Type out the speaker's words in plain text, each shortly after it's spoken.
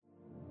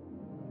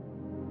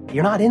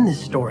You're not in this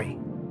story.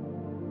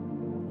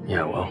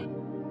 Yeah, well,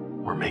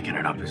 we're making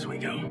it up as we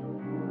go.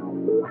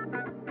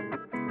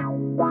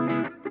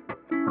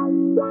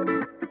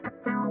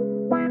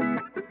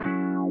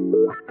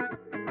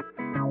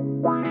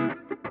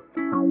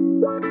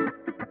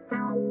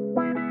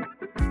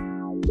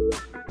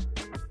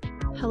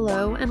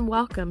 Hello and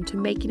welcome to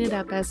Making It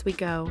Up As We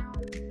Go,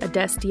 a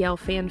Destiel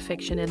fan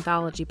fiction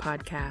anthology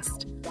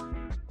podcast.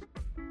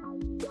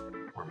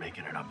 We're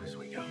making it up as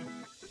we go.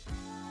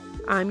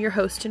 I'm your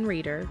host and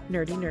reader,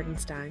 Nerdy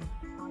Nerdenstein.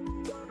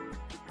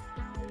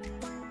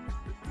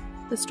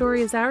 The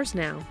story is ours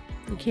now.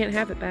 You can't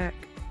have it back.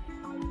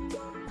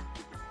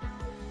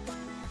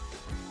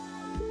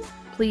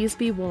 Please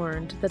be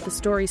warned that the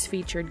stories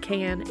featured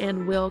can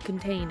and will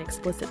contain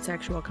explicit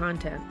sexual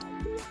content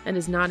and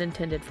is not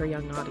intended for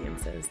young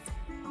audiences.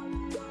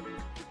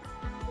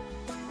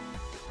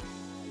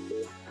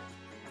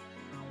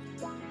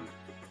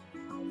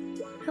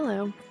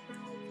 Hello.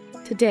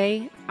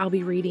 Today, I'll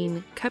be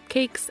reading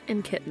Cupcakes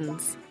and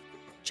Kittens,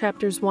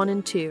 Chapters 1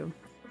 and 2,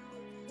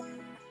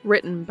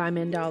 written by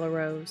Mandala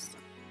Rose.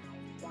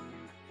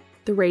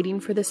 The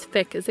rating for this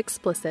fic is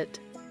explicit.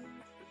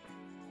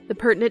 The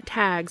pertinent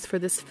tags for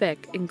this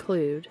fic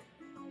include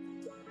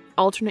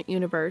alternate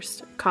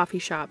universe, coffee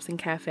shops and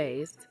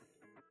cafes,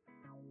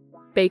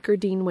 Baker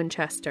Dean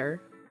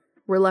Winchester,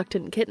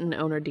 reluctant kitten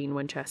owner Dean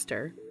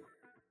Winchester,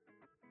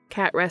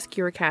 cat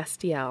rescuer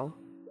Castiel,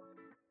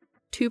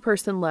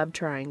 two-person love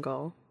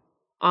triangle,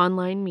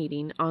 online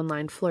meeting,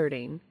 online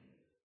flirting,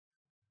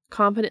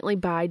 confidently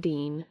bi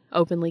Dean,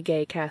 openly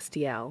gay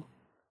Castiel,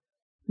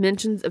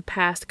 mentions of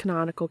past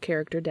canonical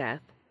character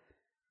death,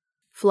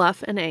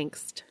 fluff and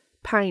angst,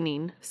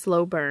 pining,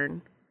 slow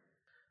burn,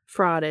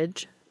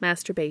 fraudage,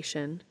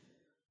 masturbation,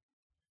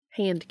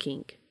 hand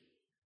kink.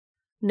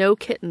 No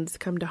kittens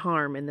come to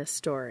harm in this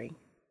story.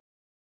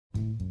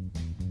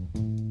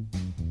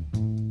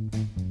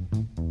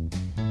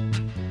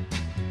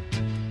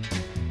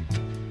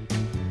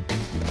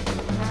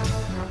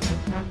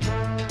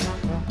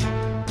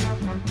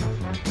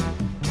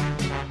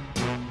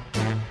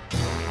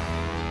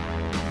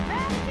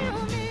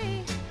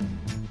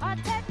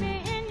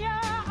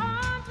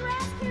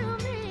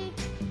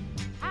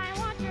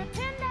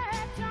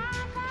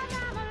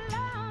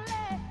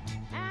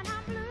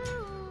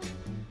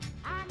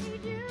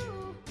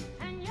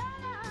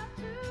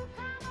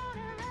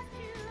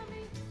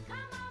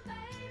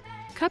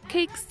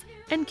 Cupcakes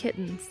and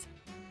Kittens,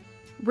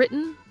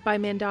 written by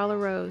Mandala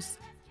Rose,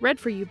 read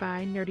for you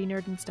by Nerdy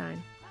Nerdenstein.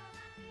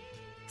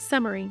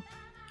 Summary: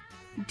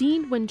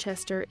 Dean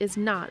Winchester is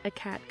not a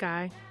cat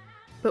guy,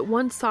 but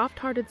one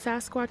soft-hearted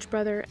Sasquatch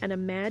brother and a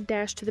mad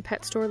dash to the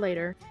pet store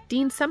later,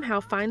 Dean somehow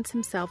finds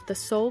himself the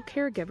sole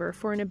caregiver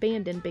for an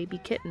abandoned baby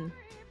kitten.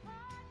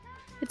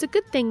 It's a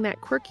good thing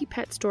that quirky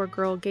pet store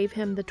girl gave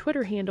him the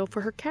Twitter handle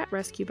for her cat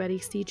rescue buddy,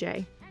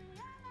 CJ.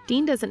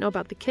 Dean doesn't know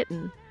about the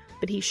kitten,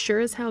 but he sure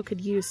as hell could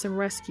use some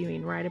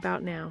rescuing right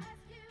about now.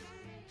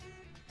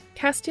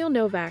 Castiel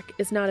Novak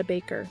is not a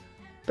baker,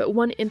 but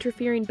one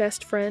interfering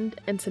best friend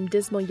and some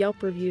dismal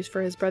Yelp reviews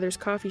for his brother's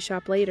coffee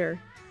shop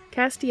later,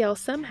 Castiel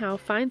somehow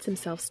finds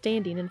himself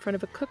standing in front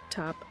of a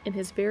cooktop in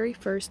his very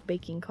first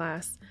baking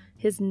class,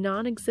 his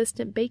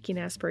non-existent baking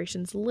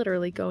aspirations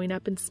literally going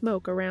up in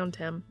smoke around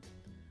him.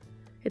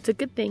 It's a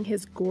good thing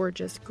his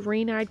gorgeous,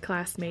 green-eyed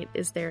classmate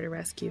is there to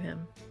rescue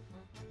him.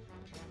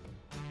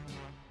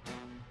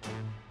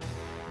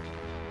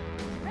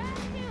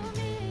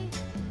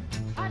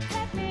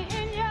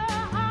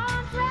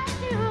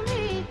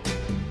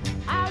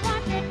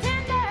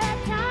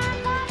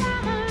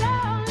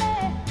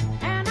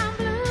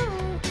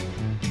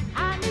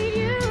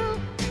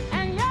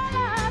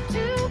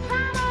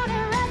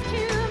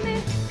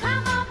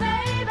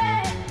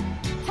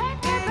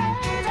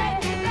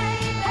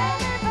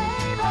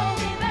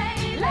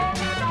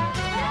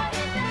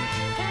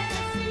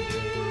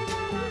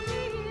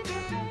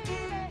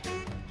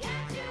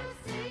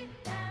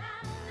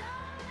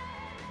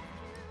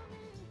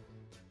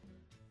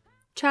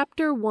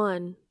 Chapter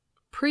 1.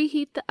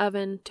 Preheat the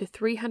oven to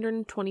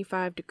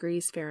 325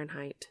 degrees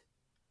Fahrenheit.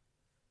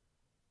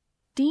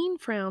 Dean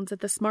frowns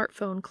at the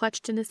smartphone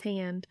clutched in his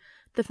hand,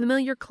 the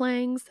familiar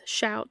clangs,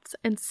 shouts,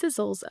 and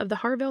sizzles of the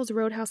Harvell's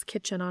Roadhouse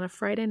kitchen on a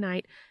Friday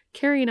night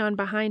carrying on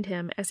behind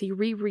him as he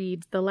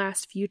rereads the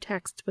last few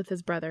texts with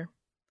his brother.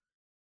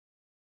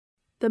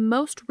 The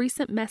most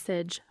recent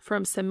message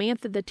from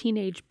Samantha the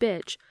Teenage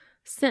Bitch,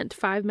 sent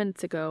 5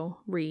 minutes ago,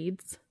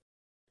 reads,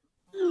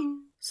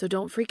 "So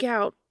don't freak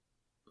out.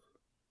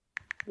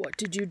 What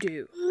did you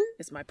do?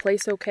 Is my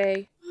place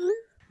okay?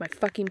 My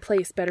fucking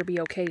place better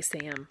be okay,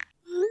 Sam.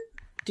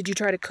 Did you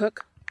try to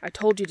cook? I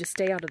told you to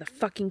stay out of the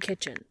fucking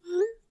kitchen.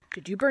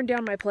 Did you burn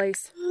down my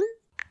place?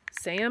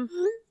 Sam?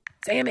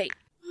 Sammy!"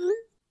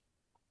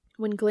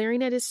 When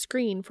glaring at his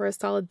screen for a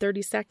solid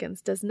 30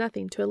 seconds does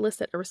nothing to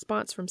elicit a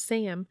response from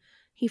Sam,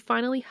 he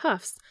finally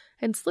huffs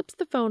and slips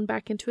the phone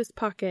back into his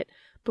pocket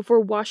before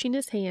washing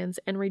his hands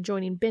and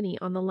rejoining Benny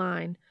on the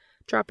line,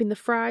 dropping the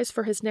fries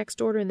for his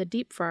next order in the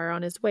deep fryer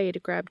on his way to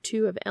grab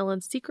 2 of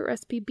Ellen's secret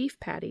recipe beef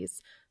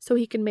patties so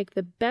he can make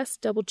the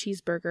best double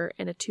cheeseburger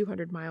in a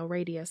 200-mile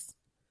radius.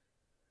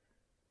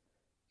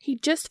 He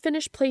just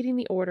finished plating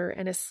the order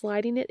and is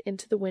sliding it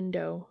into the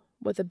window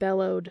with a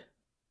bellowed,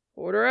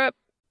 "Order up,"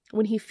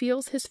 when he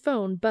feels his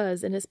phone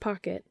buzz in his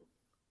pocket.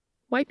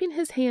 Wiping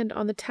his hand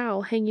on the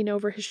towel hanging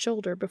over his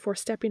shoulder before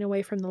stepping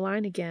away from the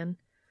line again,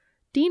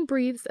 Dean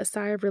breathes a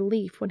sigh of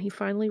relief when he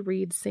finally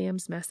reads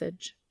Sam's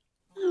message.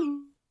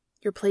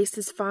 "Your place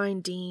is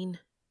fine, Dean."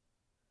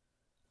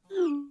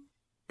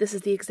 This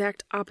is the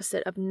exact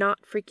opposite of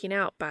not freaking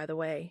out, by the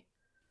way.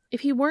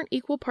 If he weren't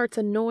equal parts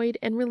annoyed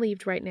and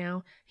relieved right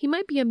now, he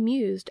might be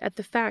amused at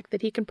the fact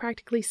that he can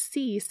practically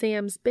see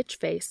Sam's bitch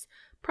face,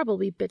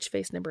 probably bitch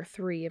face number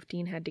 3 if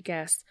Dean had to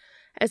guess,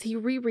 as he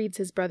rereads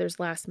his brother's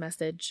last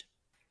message.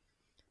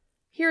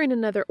 Hearing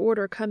another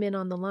order come in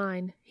on the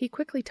line, he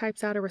quickly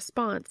types out a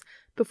response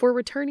before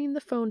returning the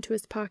phone to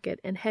his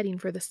pocket and heading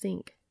for the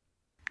sink.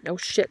 "No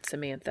shit,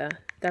 Samantha.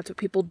 That's what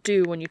people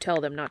do when you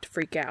tell them not to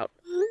freak out.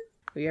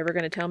 Are you ever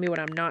going to tell me what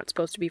I'm not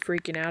supposed to be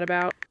freaking out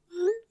about?"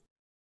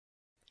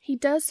 He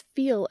does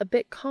feel a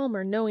bit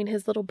calmer knowing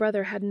his little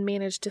brother hadn't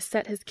managed to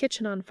set his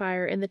kitchen on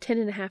fire in the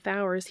 10.5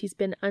 hours he's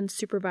been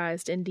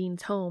unsupervised in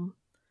Dean's home.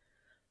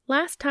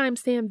 Last time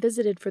Sam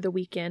visited for the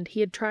weekend, he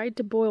had tried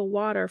to boil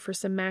water for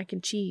some mac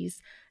and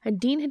cheese, and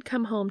Dean had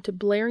come home to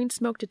blaring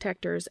smoke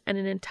detectors and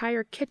an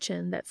entire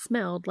kitchen that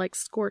smelled like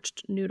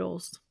scorched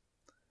noodles.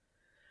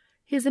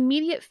 His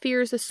immediate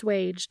fears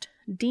assuaged,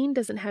 Dean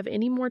doesn't have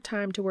any more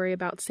time to worry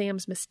about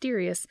Sam's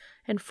mysterious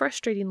and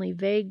frustratingly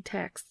vague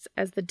texts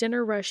as the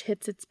dinner rush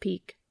hits its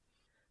peak.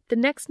 The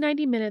next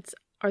 90 minutes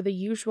are the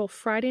usual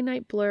Friday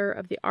night blur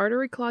of the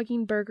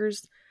artery-clogging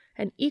burgers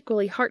and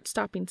equally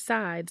heart-stopping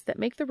sides that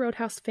make the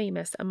Roadhouse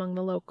famous among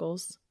the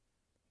locals.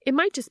 It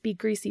might just be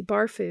greasy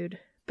bar food,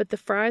 but the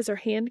fries are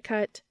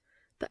hand-cut,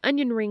 the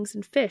onion rings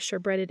and fish are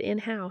breaded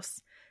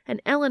in-house,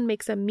 and Ellen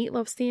makes a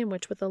meatloaf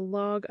sandwich with a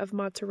log of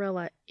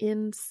mozzarella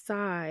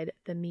inside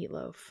the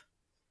meatloaf.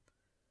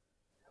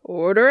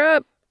 "Order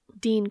up,"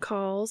 Dean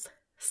calls,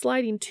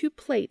 sliding 2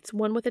 plates,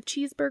 one with a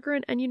cheeseburger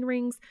and onion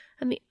rings,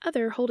 and the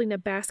other holding a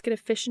basket of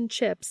fish and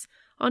chips,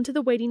 onto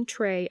the waiting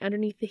tray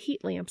underneath the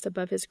heat lamps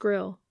above his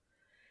grill.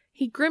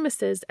 He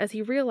grimaces as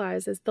he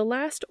realizes the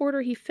last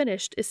order he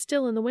finished is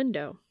still in the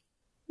window.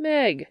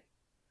 "Meg!"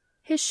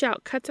 His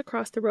shout cuts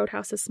across the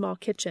Roadhouse's small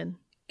kitchen.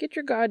 "Get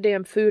your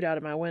goddamn food out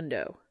of my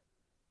window."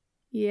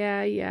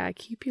 Yeah,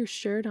 keep your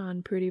shirt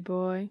on, pretty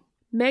boy."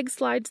 Meg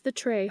slides the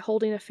tray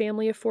holding a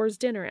family of 4's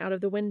dinner out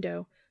of the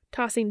window,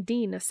 tossing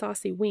Dean a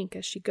saucy wink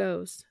as she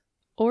goes.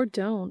 "Or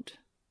don't.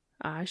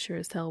 I sure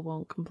as hell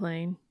won't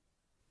complain."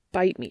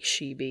 "Bite me,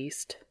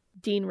 she-beast,"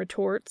 Dean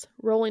retorts,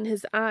 rolling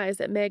his eyes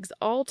at Meg's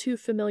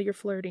all-too-familiar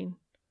flirting.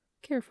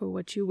 "Careful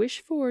what you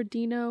wish for,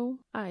 Dino.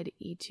 I'd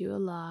eat you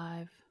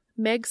alive."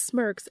 Meg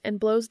smirks and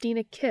blows Dean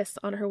a kiss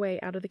on her way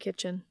out of the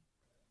kitchen.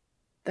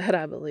 "That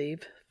I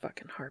believe.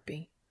 Fucking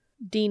harpy,"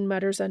 Dean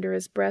mutters under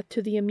his breath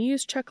to the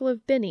amused chuckle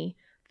of Benny,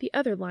 the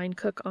other line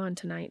cook on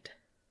tonight.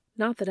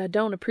 "Not that I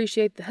don't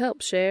appreciate the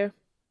help, Cher,"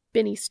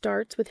 Benny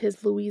starts with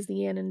his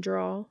Louisianan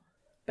drawl.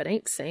 "But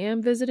ain't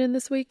Sam visiting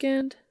this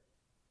weekend?"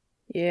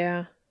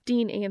 "Yeah,"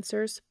 Dean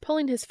answers,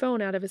 pulling his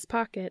phone out of his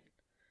pocket.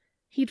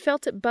 He'd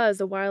felt it buzz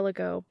a while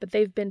ago, but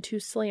they've been too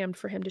slammed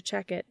for him to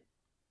check it.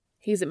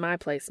 "He's at my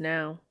place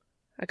now.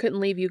 I couldn't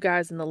leave you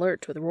guys in the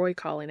lurch with Roy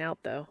calling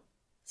out, though.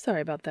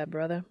 Sorry about that,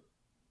 brother.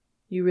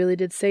 You really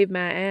did save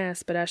my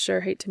ass, but I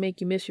sure hate to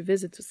make you miss your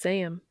visits with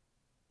Sam."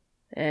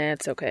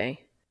 "It's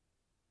okay."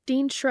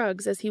 Dean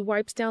shrugs as he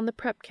wipes down the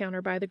prep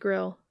counter by the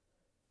grill.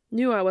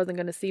 "Knew I wasn't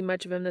going to see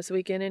much of him this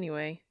weekend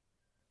anyway.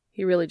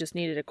 He really just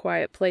needed a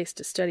quiet place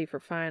to study for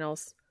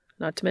finals,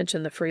 not to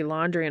mention the free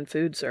laundry and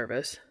food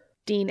service,"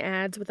 Dean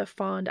adds with a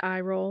fond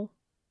eye roll.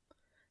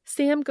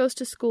 Sam goes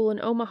to school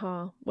in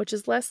Omaha, which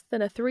is less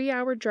than a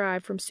 3-hour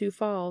drive from Sioux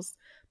Falls,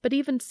 but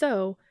even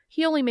so,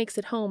 he only makes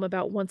it home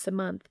about once a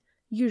month,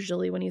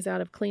 usually when he's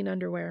out of clean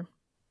underwear.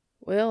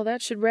 "Well,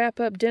 that should wrap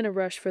up dinner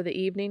rush for the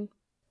evening.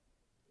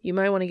 You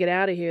might want to get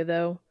out of here,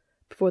 though,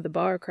 before the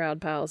bar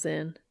crowd piles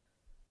in,"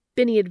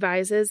 Benny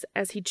advises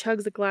as he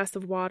chugs a glass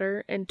of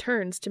water and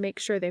turns to make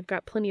sure they've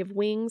got plenty of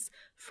wings,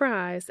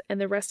 fries, and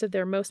the rest of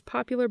their most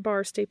popular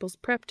bar staples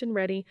prepped and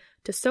ready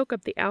to soak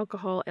up the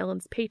alcohol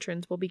Ellen's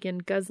patrons will begin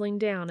guzzling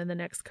down in the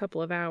next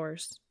couple of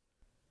hours.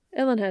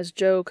 "Ellen has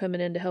Joe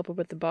coming in to help her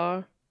with the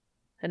bar,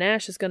 and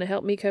Ash is going to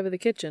help me cover the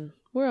kitchen.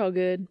 We're all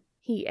good,"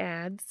 he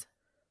adds.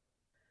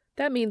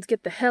 "That means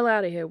get the hell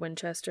out of here,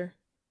 Winchester,"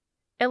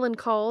 Ellen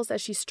calls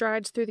as she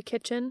strides through the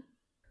kitchen.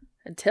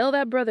 "And tell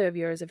that brother of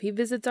yours if he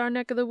visits our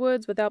neck of the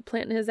woods without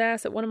planting his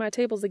ass at one of my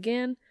tables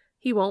again,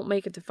 he won't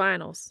make it to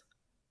finals."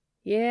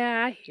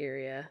 "Yeah, I hear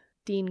ya,"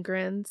 Dean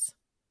grins.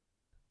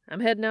 "I'm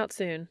heading out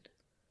soon."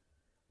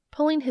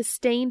 Pulling his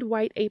stained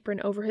white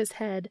apron over his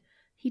head,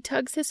 he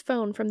tugs his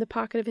phone from the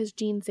pocket of his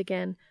jeans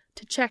again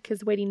to check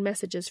his waiting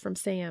messages from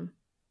Sam.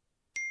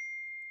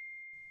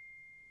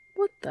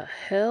 "What the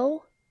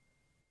hell?"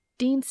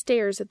 Dean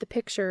stares at the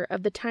picture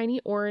of the tiny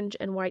orange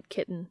and white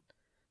kitten.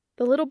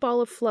 The little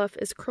ball of fluff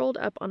is curled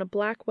up on a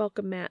black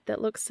welcome mat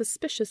that looks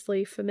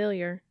suspiciously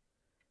familiar.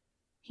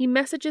 He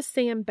messages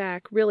Sam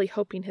back, really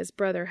hoping his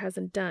brother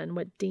hasn't done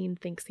what Dean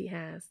thinks he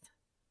has.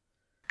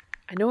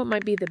 I know it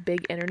might be the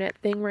big internet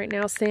thing right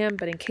now, Sam,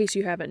 but in case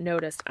you haven't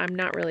noticed, I'm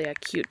not really a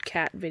cute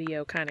cat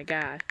video kind of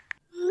guy.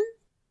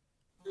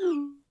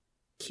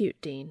 Cute,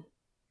 Dean.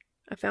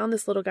 I found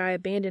this little guy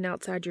abandoned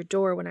outside your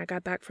door when I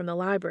got back from the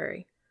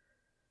library.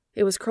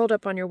 It was curled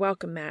up on your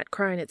welcome mat,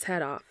 crying its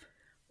head off.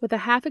 With a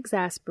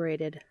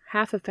half-exasperated,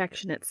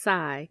 half-affectionate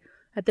sigh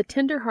at the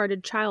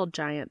tender-hearted child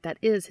giant that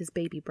is his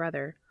baby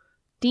brother,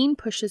 Dean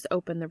pushes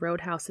open the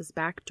roadhouse's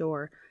back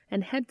door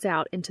and heads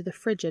out into the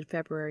frigid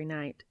February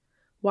night,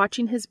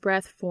 watching his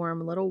breath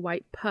form little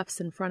white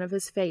puffs in front of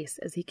his face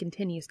as he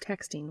continues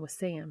texting with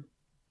Sam.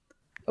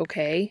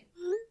 Okay.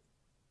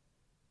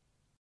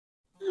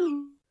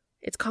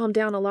 It's calmed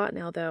down a lot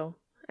now, though.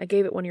 I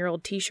gave it one of your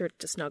old t-shirts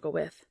to snuggle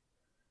with.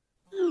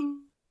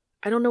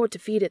 I don't know what to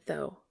feed it,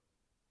 though.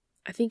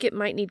 I think it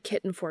might need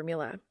kitten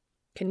formula.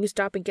 Can you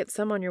stop and get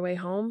some on your way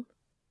home?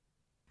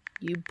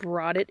 You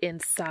brought it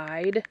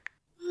inside?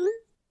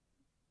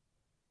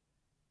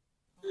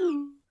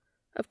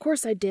 Of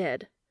course I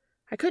did.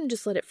 I couldn't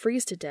just let it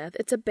freeze to death.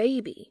 It's a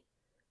baby.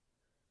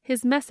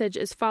 His message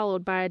is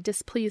followed by a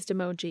displeased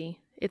emoji,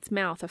 its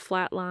mouth a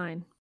flat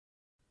line.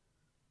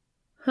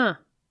 Huh.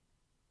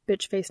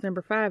 Bitch face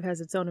number 5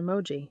 has its own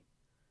emoji.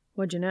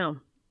 What'd you know?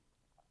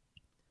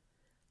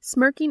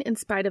 Smirking in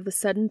spite of the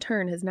sudden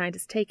turn his night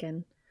has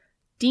taken,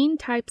 Dean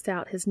types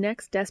out his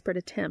next desperate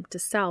attempt to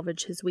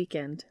salvage his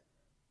weekend.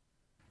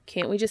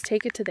 Can't we just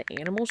take it to the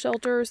animal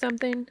shelter or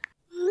something?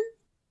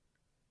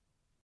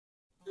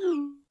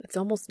 It's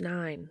almost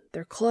 9.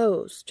 They're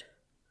closed.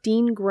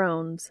 Dean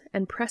groans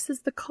and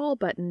presses the call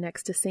button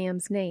next to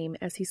Sam's name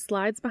as he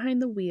slides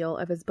behind the wheel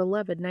of his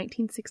beloved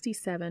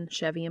 1967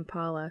 Chevy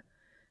Impala,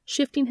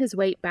 shifting his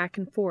weight back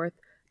and forth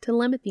to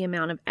limit the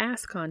amount of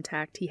ass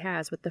contact he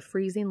has with the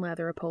freezing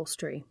leather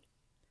upholstery.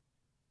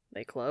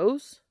 They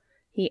close?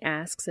 He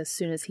asks as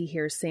soon as he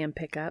hears Sam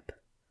pick up.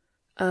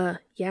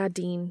 Yeah,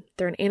 Dean.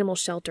 They're an animal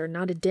shelter,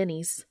 not a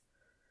Denny's.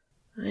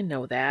 I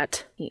know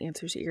that, he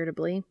answers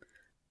irritably.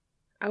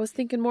 I was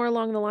thinking more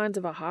along the lines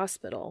of a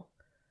hospital.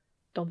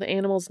 Don't the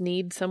animals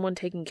need someone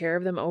taking care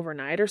of them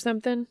overnight or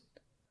something?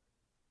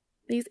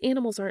 These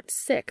animals aren't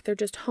sick, they're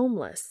just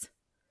homeless.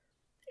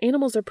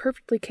 Animals are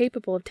perfectly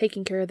capable of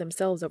taking care of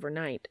themselves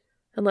overnight,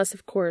 unless,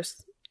 of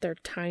course, they're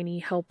tiny,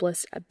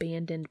 helpless,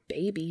 abandoned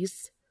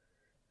babies.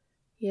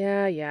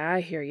 Yeah,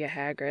 I hear you,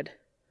 Hagrid.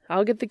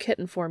 I'll get the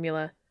kitten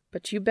formula,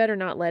 but you better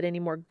not let any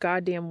more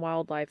goddamn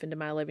wildlife into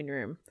my living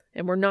room,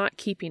 and we're not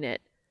keeping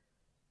it.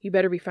 You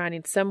better be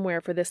finding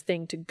somewhere for this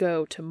thing to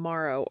go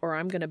tomorrow, or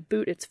I'm going to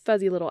boot its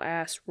fuzzy little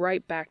ass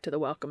right back to the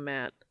welcome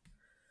mat.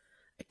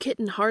 A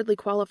kitten hardly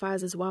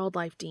qualifies as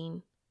wildlife,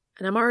 Dean,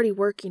 and I'm already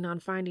working on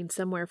finding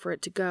somewhere for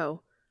it to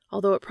go,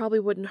 although it probably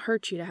wouldn't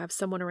hurt you to have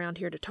someone around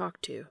here to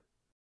talk to.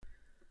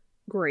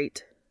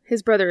 Great.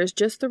 His brother is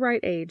just the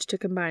right age to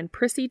combine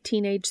prissy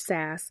teenage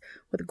sass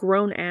with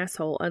grown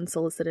asshole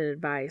unsolicited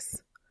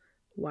advice.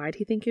 Why'd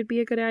he think it'd be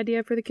a good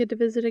idea for the kid to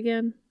visit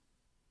again?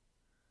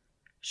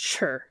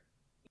 Sure.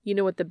 You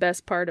know what the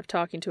best part of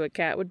talking to a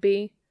cat would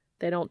be?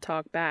 They don't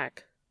talk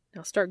back.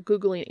 Now start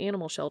Googling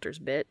animal shelters,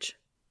 bitch.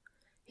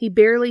 He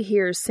barely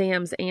hears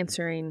Sam's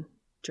answering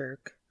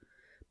jerk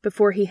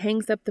before he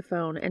hangs up the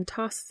phone and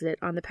tosses it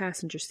on the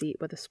passenger seat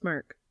with a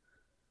smirk.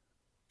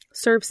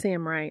 Serve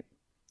Sam right,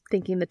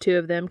 thinking the two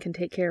of them can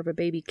take care of a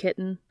baby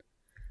kitten.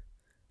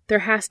 There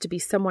has to be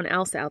someone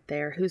else out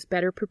there who's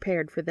better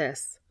prepared for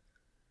this.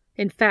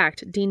 In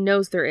fact, Dean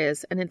knows there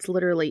is, and it's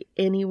literally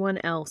anyone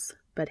else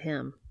but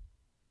him.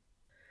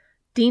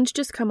 Dean's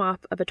just come off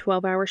of a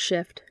 12-hour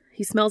shift.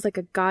 He smells like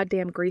a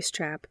goddamn grease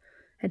trap,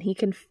 and he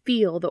can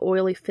feel the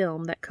oily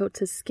film that coats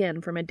his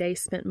skin from a day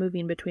spent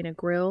moving between a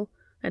grill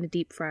and a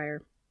deep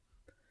fryer.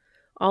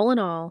 All in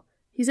all,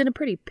 he's in a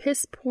pretty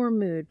piss-poor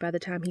mood by the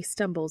time he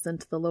stumbles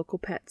into the local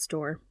pet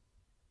store.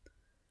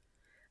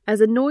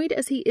 As annoyed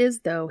as he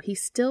is, though, he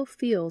still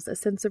feels a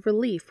sense of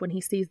relief when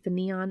he sees the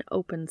neon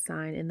open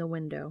sign in the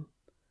window.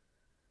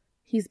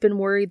 He's been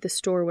worried the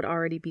store would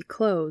already be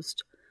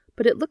closed,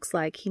 but it looks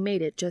like he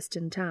made it just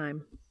in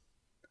time.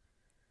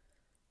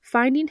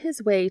 Finding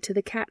his way to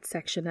the cat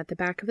section at the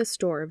back of the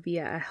store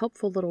via a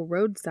helpful little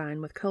road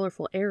sign with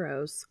colorful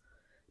arrows,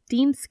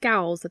 Dean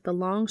scowls at the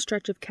long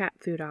stretch of cat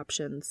food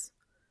options.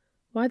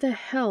 Why the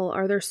hell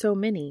are there so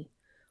many?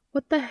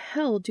 What the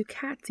hell do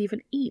cats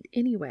even eat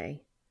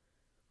anyway?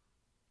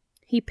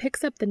 He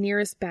picks up the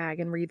nearest bag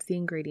and reads the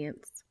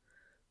ingredients.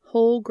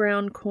 Whole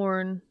ground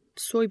corn,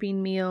 soybean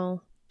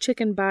meal,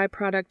 chicken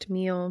byproduct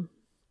meal.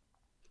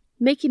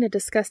 Making a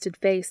disgusted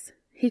face,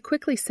 he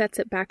quickly sets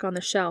it back on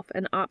the shelf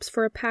and opts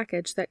for a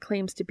package that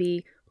claims to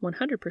be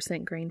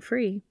 100%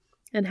 grain-free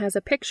and has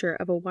a picture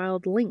of a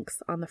wild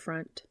lynx on the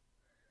front.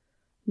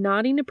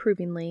 Nodding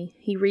approvingly,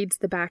 he reads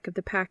the back of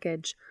the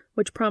package,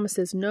 which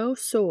promises no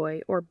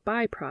soy or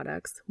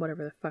byproducts,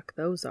 whatever the fuck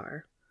those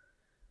are.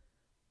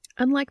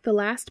 Unlike the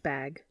last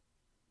bag,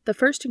 the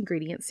first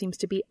ingredient seems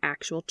to be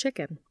actual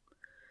chicken.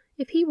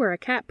 If he were a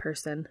cat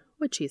person,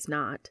 which he's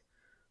not,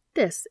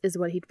 this is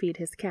what he'd feed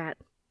his cat.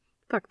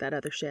 Fuck that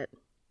other shit.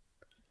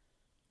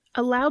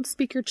 A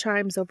loudspeaker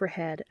chimes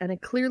overhead, and a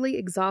clearly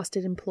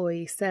exhausted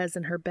employee says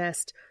in her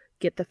best,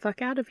 "Get the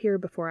fuck out of here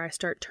before I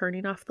start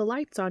turning off the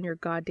lights on your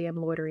goddamn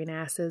loitering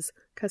asses,"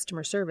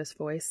 customer service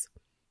voice.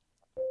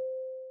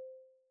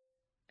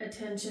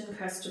 Attention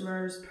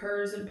customers,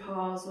 Purrs and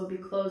Paws will be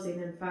closing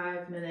in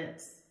 5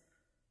 minutes.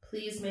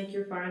 Please make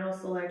your final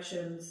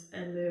selections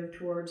and move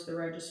towards the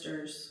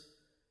registers.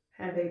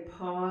 Have a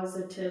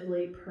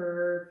positively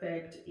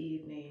perfect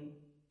evening.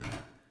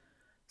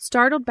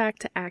 Startled back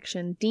to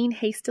action, Dean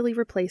hastily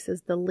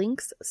replaces the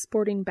Lynx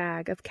sporting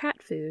bag of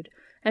cat food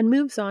and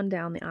moves on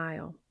down the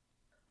aisle.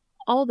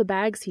 All the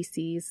bags he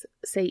sees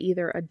say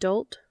either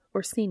adult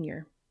or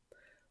senior.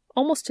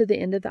 Almost to the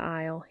end of the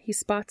aisle, he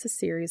spots a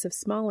series of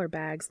smaller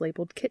bags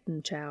labeled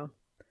Kitten Chow.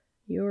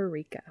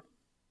 Eureka.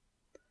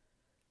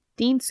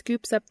 Dean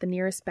scoops up the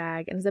nearest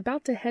bag and is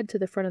about to head to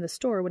the front of the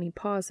store when he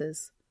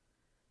pauses.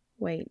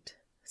 Wait,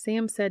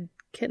 Sam said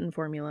kitten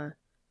formula.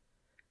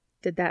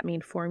 Did that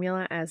mean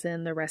formula as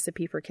in the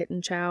recipe for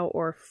kitten chow,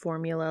 or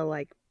formula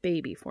like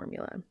baby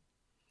formula?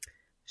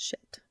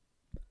 Shit.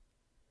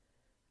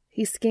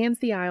 He scans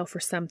the aisle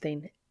for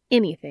something,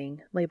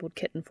 anything, labeled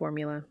kitten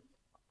formula.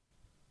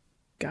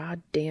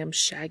 Goddamn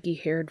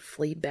shaggy-haired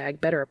flea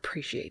bag better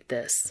appreciate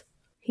this,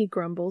 he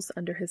grumbles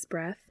under his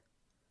breath.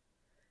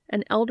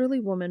 An elderly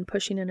woman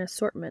pushing an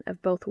assortment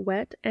of both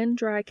wet and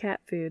dry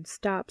cat food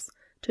stops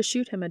to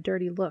shoot him a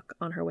dirty look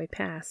on her way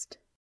past.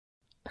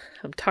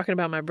 I'm talking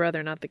about my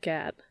brother, not the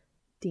cat,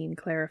 Dean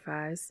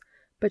clarifies,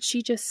 but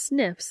she just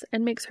sniffs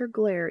and makes her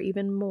glare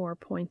even more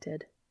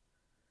pointed.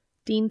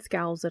 Dean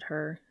scowls at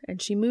her,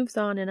 and she moves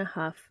on in a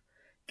huff,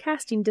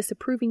 casting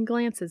disapproving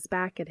glances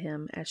back at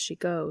him as she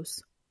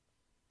goes.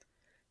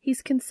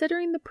 He's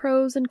considering the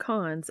pros and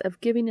cons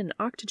of giving an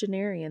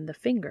octogenarian the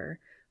finger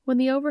when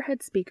the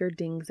overhead speaker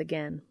dings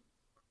again.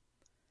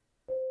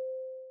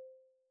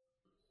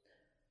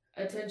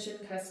 Attention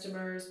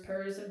customers,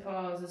 Purrs and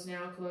Paws is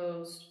now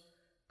closed.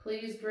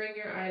 Please bring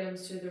your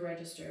items to the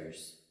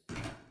registers.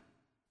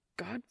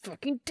 God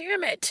fucking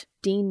damn it!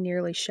 Dean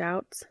nearly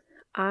shouts,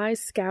 eyes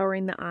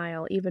scouring the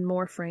aisle even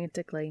more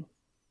frantically.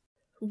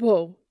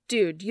 Whoa,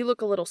 dude, you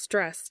look a little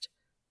stressed.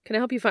 Can I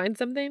help you find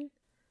something?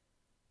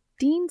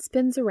 Dean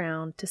spins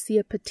around to see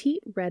a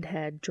petite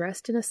redhead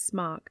dressed in a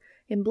smock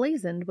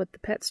emblazoned with the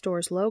pet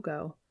store's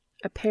logo,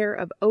 a pair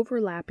of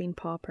overlapping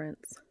paw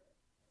prints.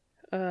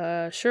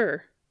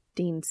 Sure,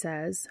 Dean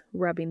says,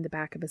 rubbing the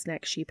back of his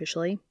neck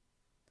sheepishly.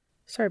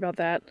 Sorry about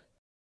that.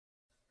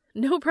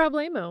 No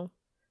problemo.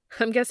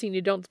 I'm guessing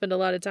you don't spend a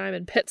lot of time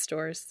in pet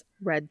stores.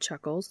 Red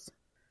chuckles.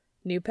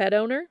 New pet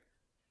owner?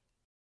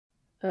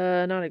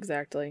 Not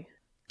exactly.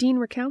 Dean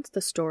recounts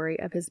the story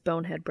of his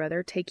bonehead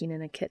brother taking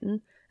in a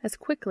kitten as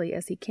quickly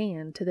as he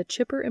can to the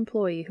chipper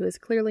employee who is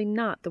clearly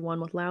not the one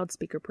with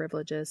loudspeaker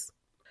privileges.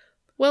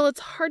 Well, it's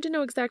hard to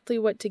know exactly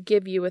what to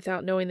give you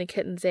without knowing the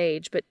kitten's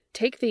age, but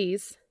take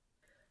these.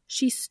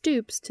 She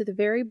stoops to the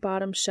very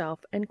bottom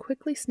shelf and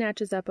quickly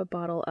snatches up a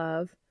bottle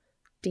of,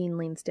 Dean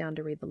leans down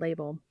to read the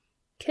label,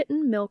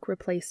 kitten milk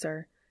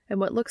replacer, and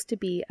what looks to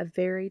be a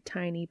very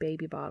tiny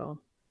baby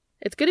bottle.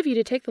 It's good of you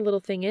to take the little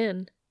thing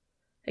in.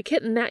 A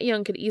kitten that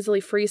young could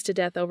easily freeze to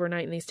death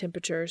overnight in these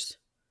temperatures.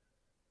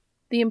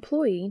 The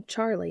employee,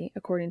 Charlie,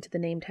 according to the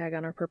name tag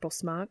on her purple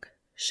smock,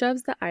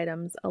 shoves the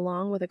items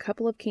along with a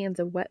couple of cans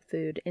of wet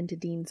food into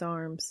Dean's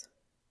arms.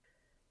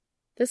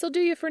 This'll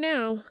do you for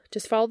now.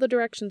 Just follow the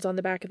directions on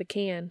the back of the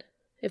can.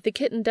 If the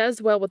kitten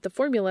does well with the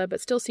formula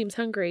but still seems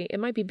hungry, it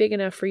might be big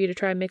enough for you to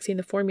try mixing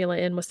the formula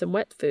in with some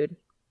wet food.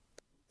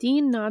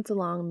 Dean nods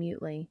along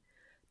mutely,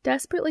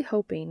 desperately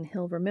hoping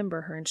he'll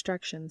remember her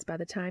instructions by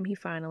the time he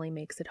finally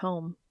makes it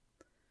home.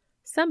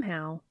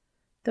 Somehow,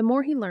 the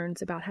more he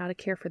learns about how to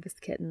care for this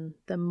kitten,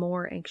 the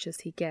more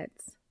anxious he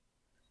gets.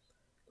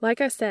 Like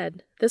I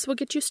said, this will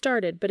get you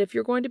started, but if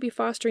you're going to be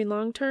fostering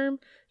long-term,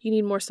 you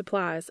need more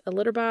supplies. A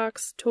litter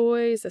box,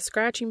 toys, a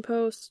scratching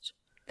post.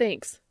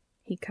 Thanks,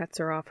 he cuts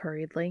her off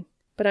hurriedly.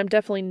 But I'm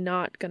definitely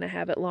not going to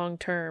have it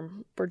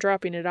long-term. We're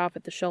dropping it off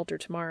at the shelter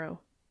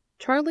tomorrow.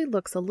 Charlie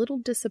looks a little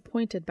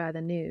disappointed by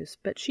the news,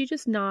 but she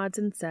just nods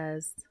and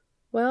says,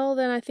 Well,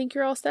 then I think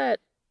you're all set.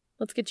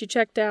 Let's get you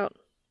checked out.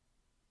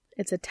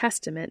 It's a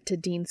testament to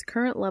Dean's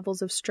current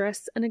levels of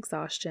stress and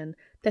exhaustion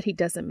that he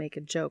doesn't make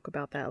a joke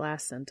about that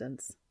last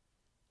sentence.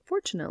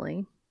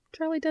 Fortunately,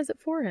 Charlie does it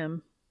for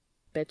him.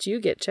 Bet you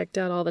get checked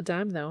out all the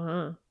time, though,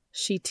 huh?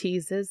 She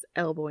teases,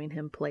 elbowing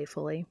him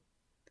playfully.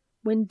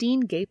 When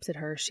Dean gapes at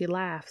her, she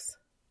laughs.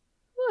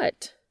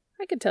 What?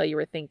 I could tell you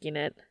were thinking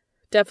it.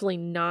 Definitely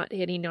not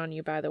hitting on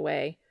you, by the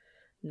way.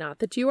 Not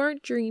that you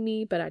aren't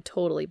dreamy, but I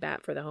totally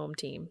bat for the home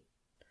team.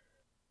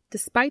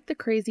 Despite the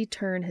crazy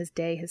turn his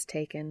day has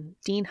taken,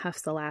 Dean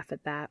huffs a laugh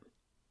at that.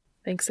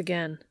 Thanks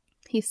again,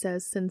 he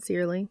says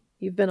sincerely.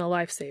 You've been a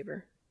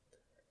lifesaver.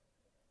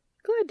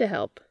 Glad to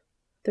help,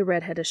 the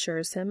redhead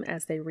assures him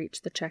as they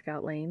reach the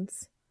checkout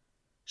lanes.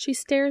 She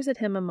stares at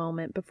him a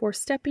moment before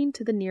stepping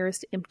to the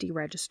nearest empty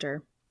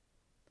register.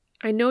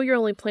 I know you're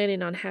only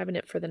planning on having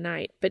it for the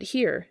night, but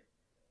here.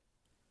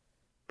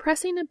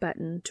 Pressing a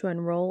button to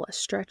unroll a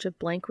stretch of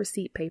blank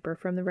receipt paper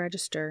from the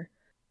register,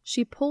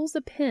 she pulls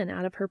a pen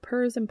out of her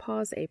Purrs and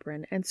Paws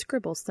apron and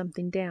scribbles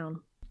something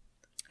down.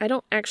 I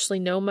don't actually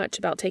know much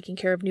about taking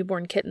care of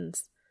newborn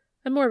kittens.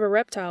 I'm more of a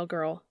reptile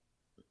girl.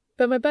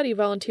 But my buddy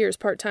volunteers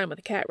part-time with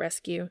a cat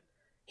rescue.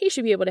 He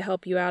should be able to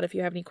help you out if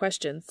you have any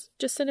questions.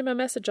 Just send him a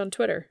message on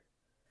Twitter.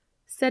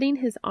 Setting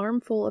his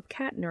armful of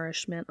cat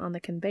nourishment on the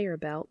conveyor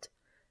belt,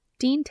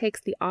 Dean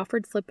takes the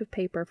offered slip of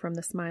paper from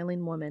the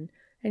smiling woman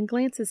and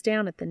glances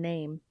down at the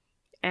name,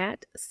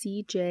 at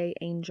CJ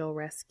Angel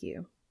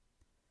Rescue.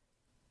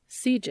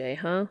 CJ,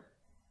 huh?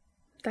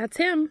 That's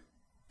him.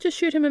 Just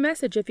shoot him a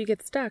message if you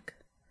get stuck.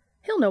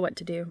 He'll know what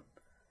to do.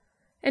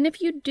 And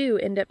if you do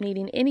end up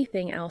needing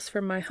anything else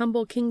from my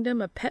humble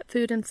kingdom of pet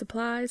food and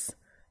supplies,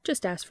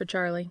 just ask for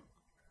Charlie.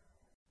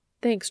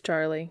 Thanks,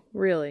 Charlie.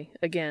 Really,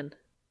 again.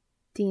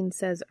 Dean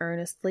says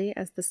earnestly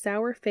as the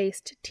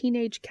sour-faced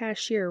teenage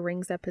cashier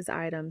rings up his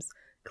items,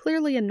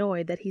 clearly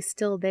annoyed that he's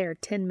still there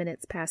 10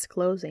 minutes past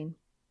closing.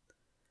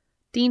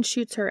 Dean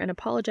shoots her an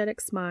apologetic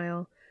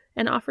smile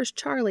and offers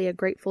Charlie a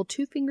grateful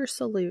two-finger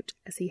salute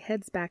as he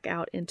heads back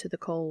out into the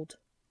cold.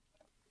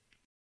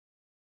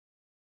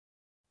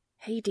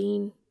 Hey,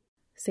 Dean,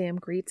 Sam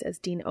greets as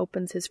Dean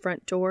opens his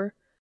front door.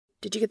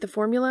 Did you get the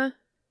formula?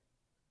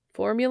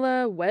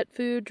 Formula, wet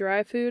food,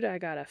 dry food, I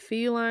got a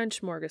feline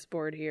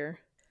smorgasbord here.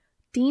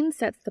 Dean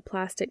sets the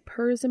plastic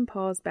Purrs and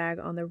Paws bag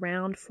on the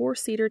round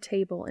 4-seater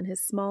table in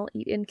his small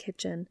eat-in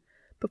kitchen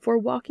before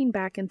walking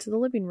back into the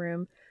living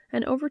room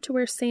and over to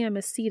where Sam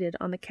is seated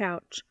on the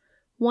couch,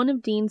 one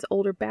of Dean's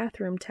older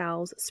bathroom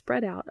towels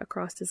spread out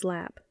across his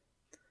lap.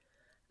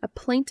 A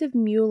plaintive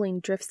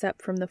mewling drifts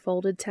up from the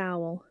folded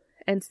towel,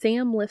 and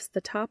Sam lifts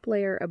the top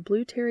layer of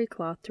blue terry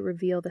cloth to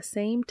reveal the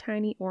same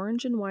tiny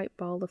orange and white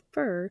ball of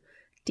fur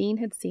Dean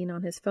had seen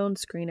on his phone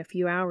screen a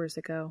few hours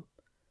ago.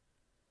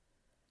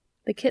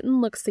 The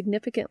kitten looks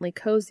significantly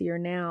cozier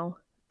now,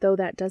 though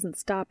that doesn't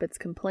stop its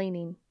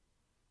complaining.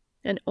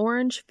 An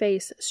orange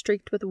face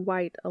streaked with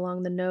white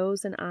along the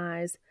nose and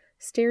eyes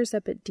stares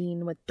up at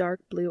Dean with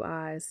dark blue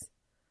eyes.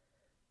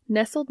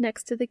 Nestled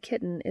next to the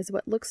kitten is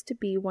what looks to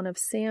be one of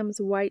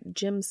Sam's white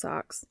gym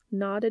socks,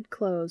 knotted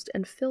closed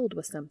and filled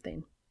with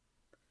something.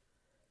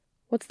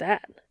 What's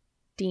that?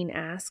 Dean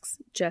asks,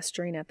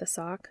 gesturing at the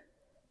sock.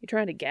 You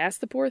trying to gas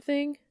the poor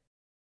thing?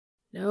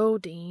 No,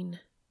 Dean,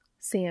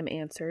 Sam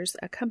answers,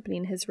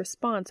 accompanying his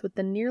response with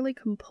the nearly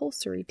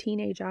compulsory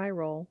teenage eye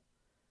roll.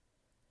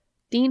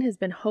 Dean has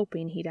been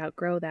hoping he'd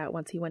outgrow that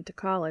once he went to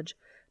college,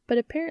 but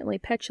apparently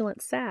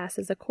petulant sass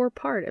is a core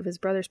part of his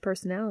brother's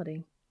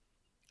personality.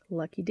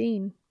 Lucky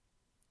Dean.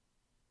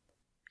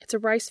 It's a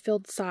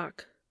rice-filled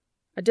sock.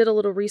 I did a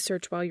little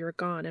research while you were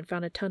gone and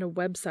found a ton of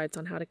websites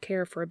on how to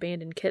care for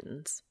abandoned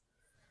kittens.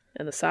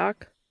 And the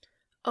sock?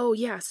 Oh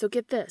yeah, so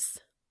get this.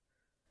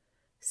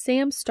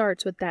 Sam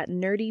starts with that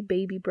nerdy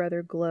baby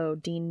brother glow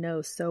Dean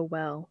knows so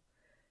well.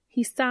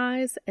 He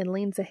sighs and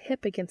leans a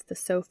hip against the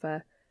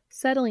sofa,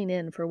 settling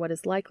in for what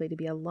is likely to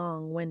be a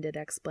long-winded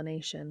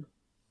explanation.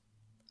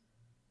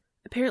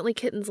 Apparently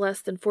kittens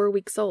less than 4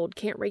 weeks old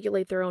can't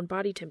regulate their own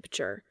body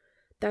temperature.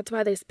 That's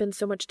why they spend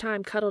so much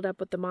time cuddled up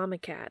with the mama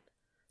cat.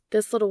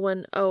 This little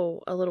one, a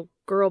little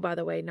girl by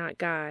the way, not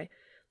guy,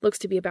 looks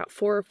to be about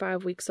 4 or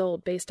 5 weeks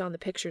old based on the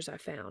pictures I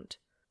found.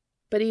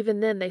 But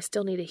even then they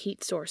still need a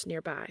heat source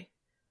nearby.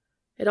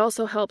 It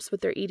also helps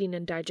with their eating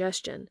and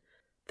digestion.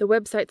 The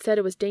website said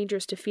it was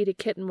dangerous to feed a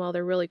kitten while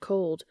they're really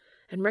cold,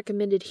 and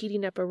recommended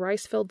heating up a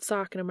rice-filled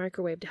sock in a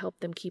microwave to help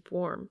them keep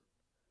warm.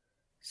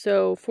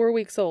 So, 4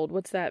 weeks old,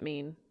 what's that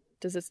mean?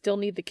 Does it still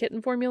need the kitten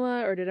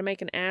formula, or did I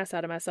make an ass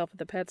out of myself at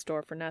the pet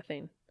store for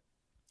nothing?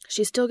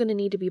 She's still going to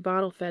need to be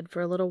bottle-fed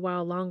for a little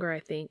while longer,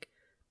 I think.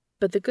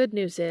 But the good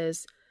news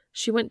is,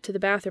 she went to the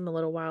bathroom a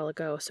little while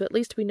ago, so at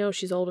least we know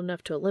she's old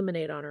enough to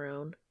eliminate on her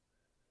own.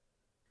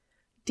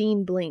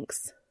 Dean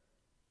blinks.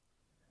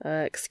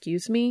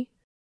 Excuse me?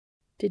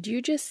 Did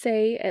you just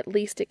say at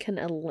least it can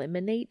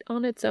eliminate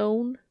on its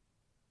own?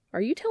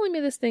 Are you telling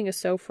me this thing is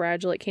so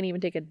fragile it can't even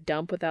take a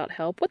dump without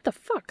help? What the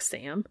fuck,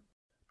 Sam?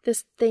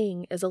 This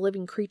thing is a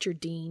living creature,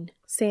 Dean,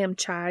 Sam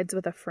chides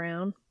with a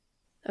frown.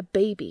 A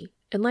baby.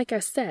 And like I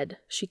said,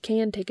 she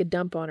can take a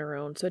dump on her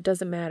own, so it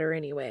doesn't matter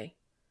anyway.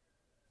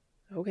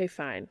 Okay,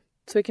 fine.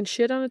 So it can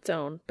shit on its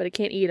own, but it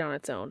can't eat on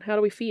its own. How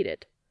do we feed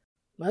it?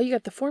 Well, you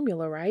got the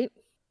formula, right?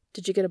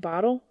 Did you get a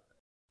bottle?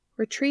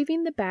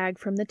 Retrieving the bag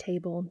from the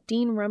table,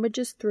 Dean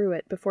rummages through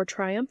it before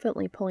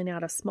triumphantly pulling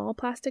out a small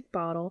plastic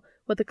bottle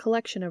with a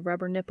collection of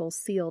rubber nipples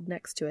sealed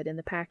next to it in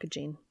the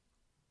packaging.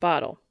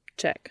 Bottle.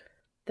 Check.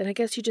 Then I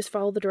guess you just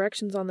follow the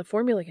directions on the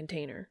formula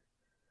container.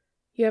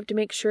 You have to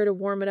make sure to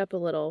warm it up a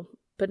little,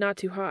 but not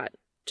too hot,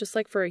 just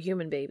like for a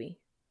human baby.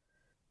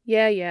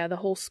 Yeah, the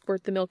whole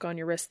squirt the milk on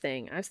your wrist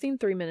thing. I've seen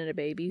 3 Men and a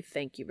Baby,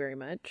 thank you very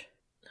much.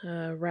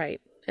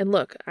 Right. And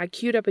look, I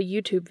queued up a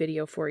YouTube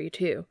video for you,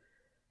 too.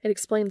 It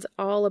explains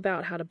all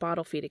about how to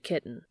bottle feed a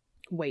kitten.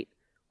 Wait,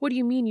 what do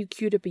you mean you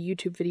queued up a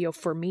YouTube video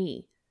for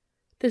me?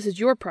 This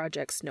is your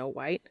project, Snow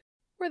White.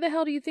 Where the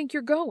hell do you think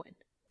you're going?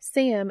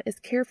 Sam is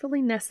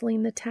carefully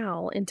nestling the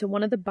towel into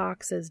one of the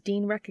boxes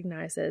Dean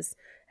recognizes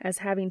as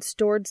having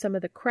stored some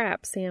of the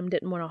crap Sam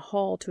didn't want to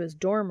haul to his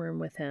dorm room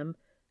with him,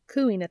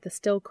 cooing at the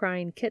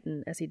still-crying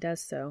kitten as he does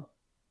so.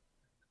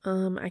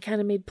 I kind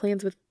of made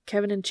plans with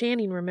Kevin and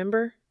Channing,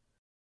 remember?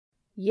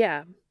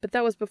 Yeah, but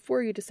that was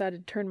before you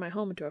decided to turn my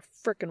home into a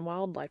frickin'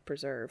 wildlife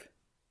preserve.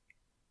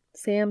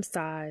 Sam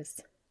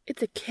sighs.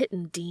 It's a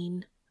kitten,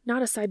 Dean,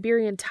 not a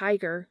Siberian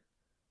tiger.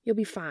 You'll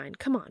be fine.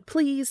 Come on,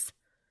 please.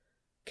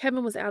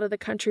 Kevin was out of the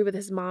country with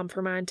his mom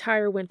for my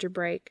entire winter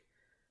break.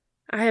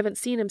 I haven't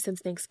seen him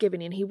since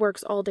Thanksgiving, and he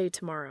works all day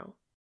tomorrow.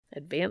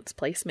 Advanced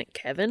placement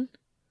Kevin?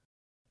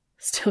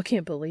 Still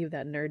can't believe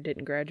that nerd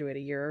didn't graduate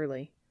a year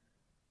early.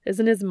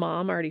 Isn't his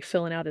mom already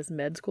filling out his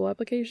med school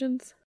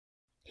applications?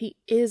 He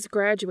is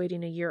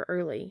graduating a year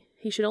early.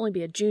 He should only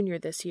be a junior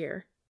this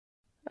year.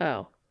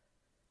 Oh.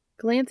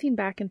 Glancing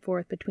back and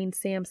forth between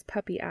Sam's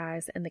puppy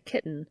eyes and the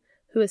kitten,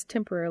 who has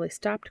temporarily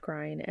stopped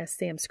crying as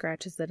Sam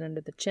scratches it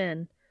under the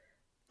chin,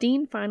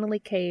 Dean finally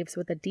caves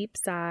with a deep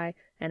sigh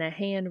and a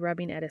hand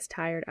rubbing at his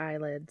tired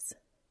eyelids.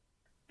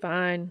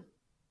 Fine.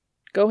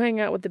 Go hang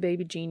out with the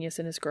baby genius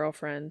and his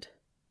girlfriend.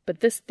 But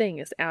this thing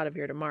is out of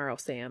here tomorrow,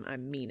 Sam. I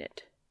mean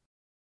it.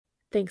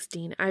 Thanks,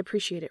 Dean. I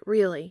appreciate it,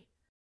 really.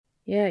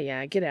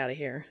 Yeah, get out of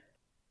here.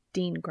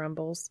 Dean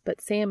grumbles,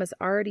 but Sam is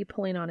already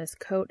pulling on his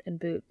coat and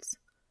boots.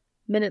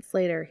 Minutes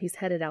later, he's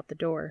headed out the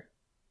door.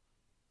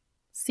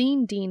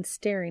 Seeing Dean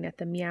staring at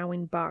the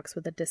meowing box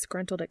with a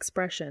disgruntled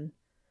expression,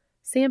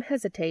 Sam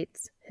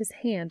hesitates, his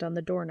hand on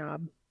the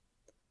doorknob.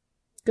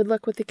 Good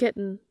luck with the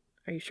kitten.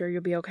 Are you sure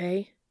you'll be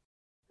okay?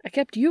 I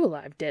kept you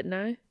alive, didn't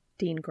I?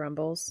 Dean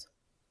grumbles.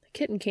 The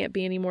kitten can't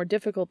be any more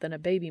difficult than a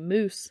baby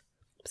moose.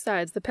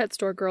 Besides, the pet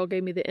store girl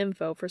gave me the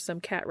info for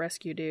some cat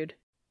rescue dude.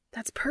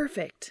 That's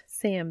perfect,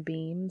 Sam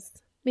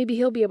beams. Maybe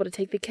he'll be able to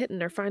take the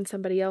kitten or find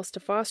somebody else to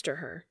foster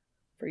her.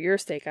 For your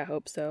sake, I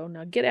hope so.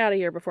 Now get out of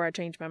here before I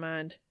change my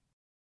mind.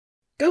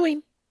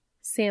 Going,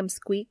 Sam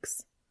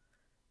squeaks,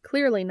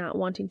 clearly not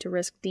wanting to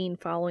risk Dean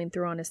following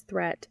through on his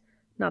threat,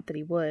 not that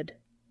he would.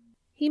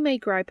 He may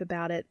gripe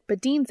about it,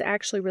 but Dean's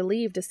actually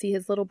relieved to see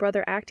his little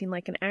brother acting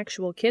like an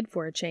actual kid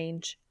for a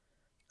change.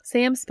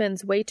 Sam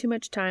spends way too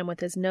much time with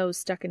his nose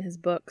stuck in his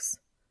books.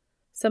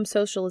 Some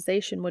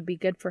socialization would be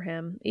good for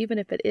him, even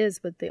if it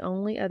is with the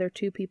only other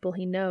two people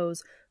he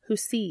knows who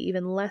see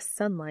even less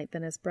sunlight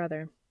than his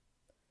brother.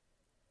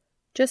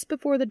 Just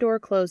before the door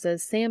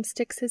closes, Sam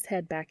sticks his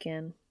head back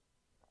in.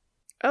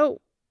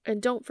 Oh,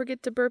 and don't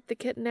forget to burp the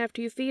kitten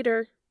after you feed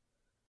her.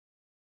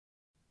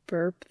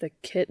 Burp the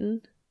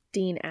kitten?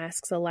 Dean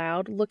asks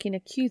aloud, looking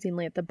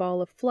accusingly at the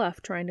ball of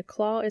fluff trying to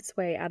claw its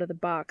way out of the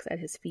box at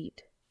his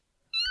feet.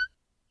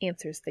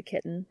 Answers the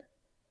kitten.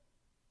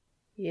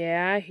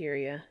 Yeah, I hear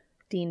you,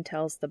 Dean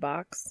tells the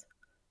box.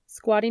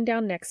 Squatting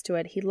down next to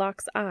it, he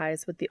locks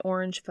eyes with the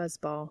orange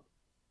fuzzball.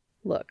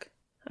 Look,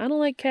 I don't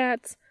like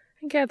cats,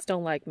 and cats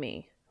don't like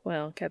me.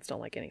 Well, cats don't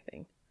like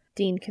anything,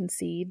 Dean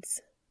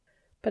concedes.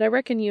 But I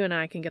reckon you and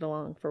I can get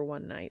along for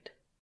one night.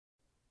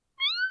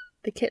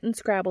 The kitten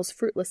scrabbles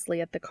fruitlessly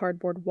at the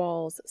cardboard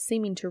walls,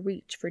 seeming to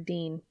reach for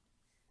Dean.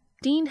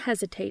 Dean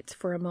hesitates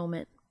for a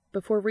moment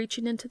before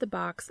reaching into the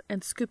box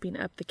and scooping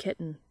up the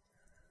kitten.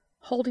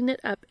 Holding it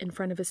up in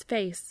front of his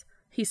face,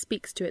 he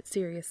speaks to it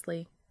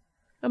seriously.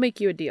 I'll make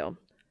you a deal.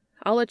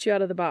 I'll let you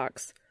out of the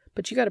box,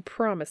 but you gotta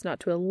promise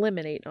not to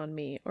eliminate on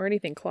me or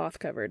anything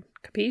cloth-covered.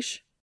 Capiche?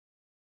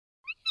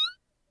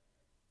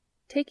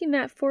 Taking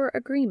that for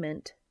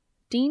agreement,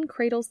 Dean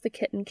cradles the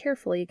kitten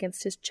carefully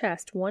against his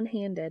chest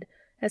one-handed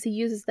as he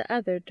uses the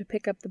other to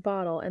pick up the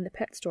bottle and the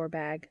pet store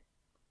bag.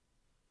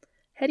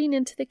 Heading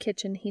into the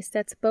kitchen, he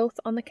sets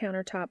both on the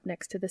countertop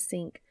next to the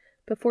sink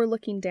before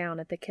looking down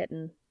at the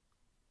kitten.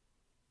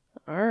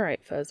 All right,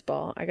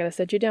 Fuzzball, I gotta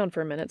set you down for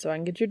a minute so I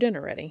can get your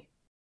dinner ready.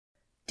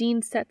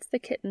 Dean sets the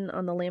kitten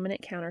on the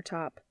laminate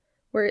countertop,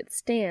 where it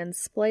stands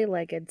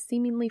splay-legged,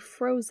 seemingly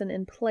frozen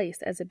in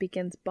place as it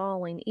begins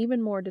bawling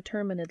even more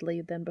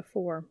determinedly than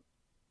before.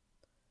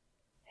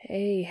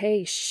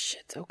 Hey, shh,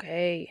 it's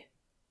okay.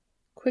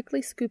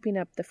 Quickly scooping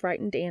up the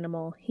frightened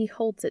animal, he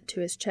holds it to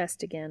his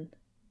chest again.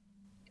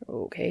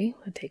 Okay,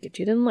 I take it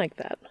you didn't like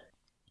that.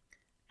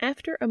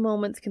 After a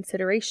moment's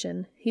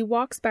consideration, he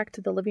walks back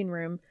to the living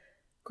room,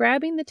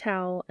 grabbing the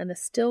towel and the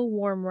still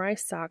warm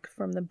rice sock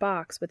from the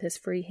box with his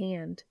free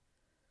hand.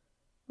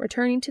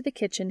 Returning to the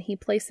kitchen, he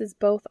places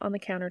both on the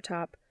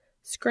countertop,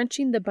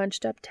 scrunching the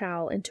bunched-up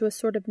towel into a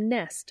sort of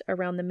nest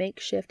around the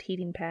makeshift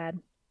heating pad.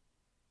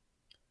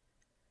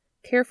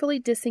 Carefully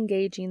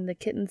disengaging the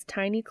kitten's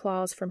tiny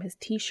claws from his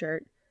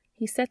t-shirt,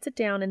 he sets it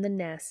down in the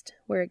nest,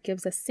 where it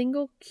gives a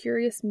single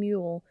curious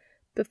mewl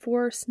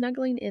before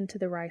snuggling into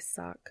the rice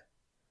sock.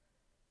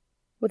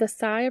 With a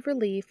sigh of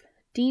relief,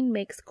 Dean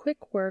makes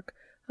quick work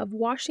of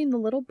washing the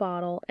little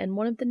bottle and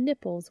one of the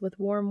nipples with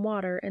warm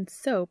water and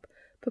soap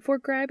before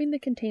grabbing the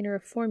container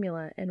of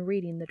formula and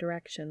reading the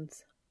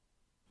directions.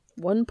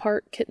 1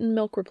 part kitten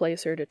milk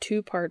replacer to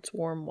 2 parts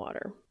warm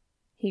water,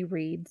 he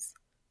reads,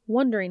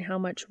 wondering how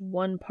much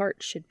 1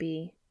 part should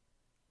be.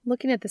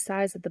 Looking at the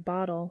size of the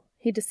bottle,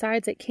 he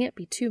decides it can't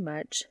be too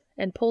much,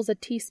 and pulls a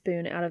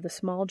teaspoon out of the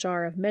small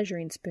jar of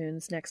measuring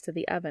spoons next to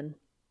the oven.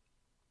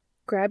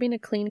 Grabbing a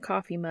clean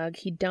coffee mug,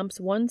 he dumps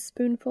 1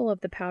 spoonful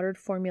of the powdered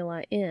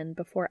formula in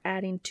before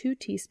adding 2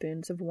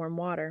 teaspoons of warm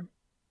water.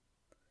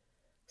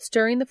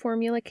 Stirring the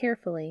formula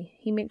carefully,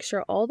 he makes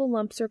sure all the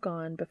lumps are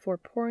gone before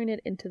pouring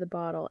it into the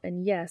bottle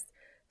and, yes,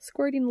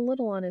 squirting a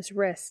little on his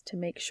wrist to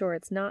make sure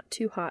it's not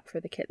too hot for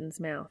the kitten's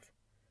mouth.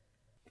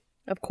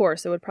 Of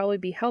course, it would probably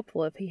be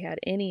helpful if he had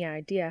any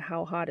idea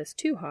how hot is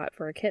too hot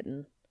for a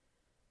kitten.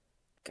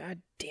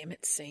 God damn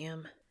it,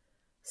 Sam.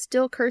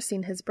 Still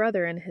cursing his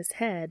brother in his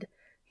head,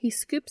 he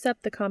scoops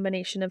up the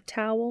combination of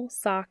towel,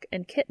 sock,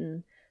 and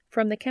kitten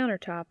from the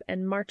countertop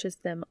and marches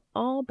them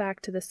all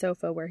back to the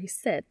sofa where he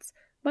sits,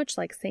 much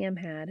like Sam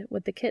had,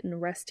 with the kitten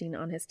resting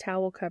on his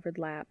towel-covered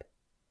lap.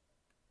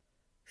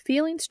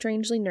 Feeling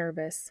strangely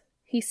nervous,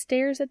 he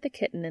stares at the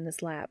kitten in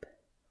his lap.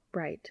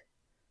 Right.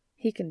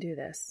 He can do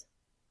this.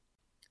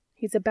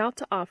 He's about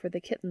to offer the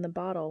kitten the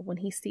bottle when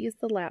he sees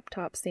the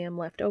laptop Sam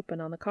left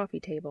open on the coffee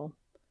table.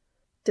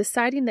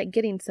 Deciding that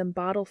getting some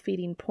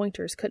bottle-feeding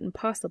pointers couldn't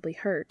possibly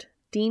hurt,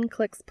 Dean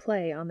clicks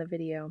play on the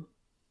video.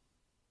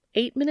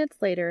 8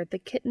 minutes later, the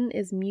kitten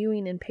is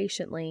mewing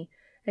impatiently,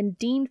 and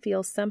Dean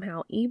feels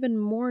somehow even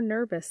more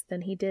nervous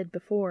than he did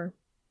before.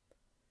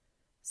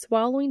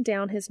 Swallowing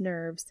down his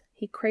nerves,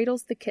 he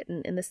cradles the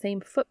kitten in the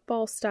same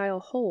football-style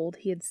hold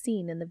he had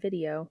seen in the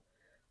video,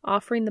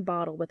 offering the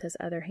bottle with his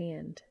other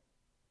hand.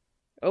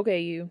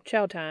 Okay, you,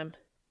 chow time.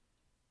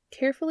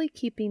 Carefully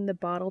keeping the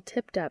bottle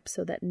tipped up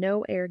so that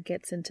no air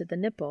gets into the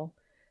nipple,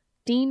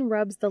 Dean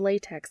rubs the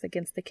latex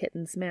against the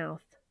kitten's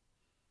mouth.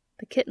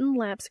 The kitten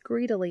laps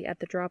greedily at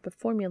the drop of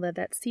formula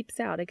that seeps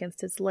out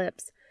against his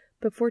lips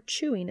before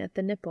chewing at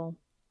the nipple.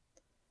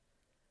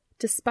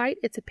 Despite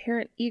its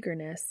apparent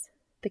eagerness,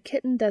 the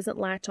kitten doesn't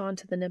latch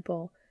onto the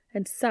nipple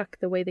and suck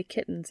the way the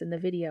kittens in the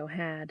video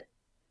had.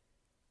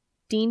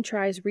 Dean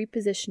tries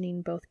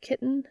repositioning both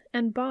kitten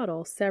and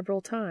bottle several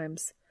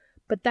times,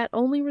 but that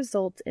only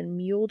results in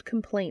mewled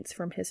complaints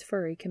from his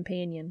furry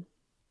companion.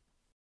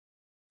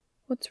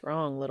 "What's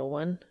wrong, little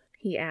one?"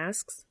 he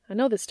asks. "I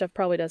know this stuff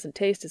probably doesn't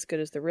taste as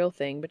good as the real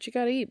thing, but you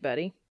gotta eat,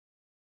 buddy."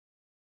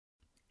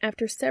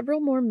 After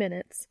several more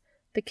minutes,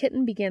 the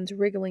kitten begins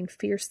wriggling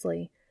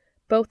fiercely,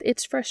 both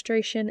its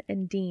frustration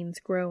and Dean's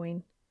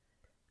growing.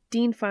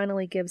 Dean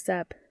finally gives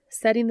up,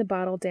 setting the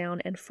bottle down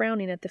and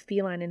frowning at the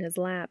feline in his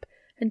lap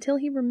until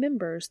he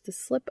remembers the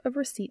slip of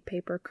receipt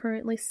paper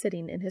currently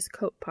sitting in his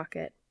coat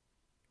pocket.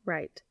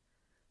 Right.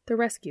 The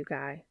rescue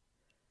guy.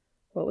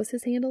 What was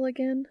his handle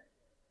again?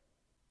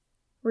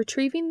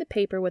 Retrieving the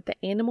paper with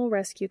the animal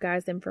rescue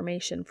guy's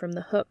information from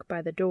the hook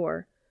by the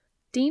door,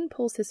 Dean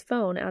pulls his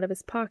phone out of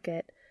his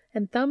pocket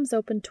and thumbs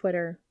open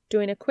Twitter,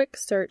 doing a quick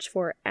search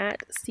for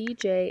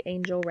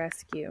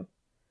 @CJAngelRescue.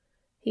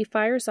 He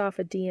fires off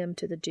a DM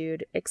to the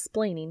dude,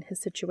 explaining his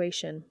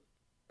situation.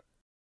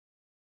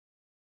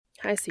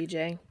 "Hi,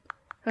 CJ.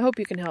 I hope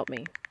you can help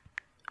me.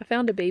 I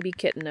found a baby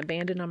kitten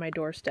abandoned on my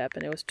doorstep,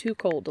 and it was too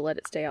cold to let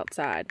it stay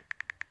outside.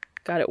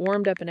 Got it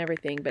warmed up and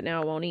everything, but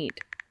now it won't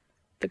eat.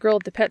 The girl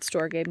at the pet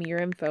store gave me your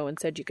info and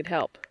said you could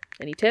help.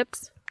 Any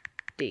tips?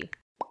 D."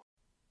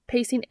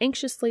 Pacing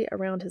anxiously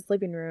around his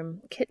living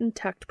room, kitten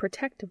tucked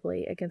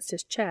protectively against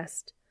his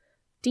chest,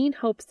 Dean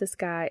hopes this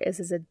guy is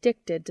as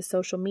addicted to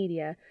social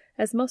media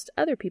as most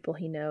other people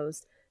he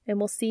knows, and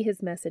will see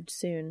his message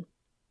soon.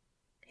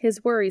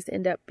 His worries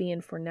end up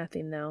being for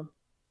nothing, though.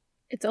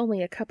 It's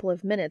only a couple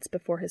of minutes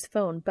before his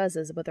phone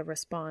buzzes with a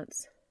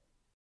response.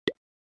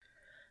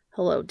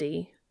 "Hello,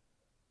 D.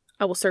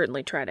 I will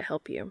certainly try to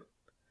help you.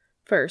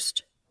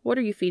 First, what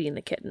are you feeding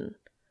the kitten?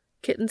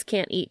 Kittens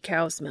can't eat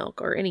cow's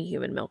milk or any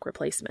human milk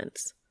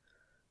replacements.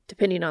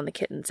 Depending on the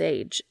kitten's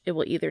age, it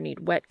will either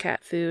need wet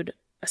cat food,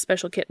 a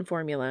special kitten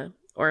formula,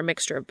 or a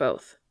mixture of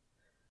both."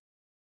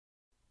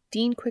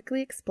 Dean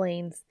quickly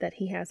explains that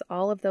he has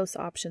all of those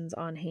options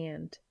on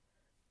hand.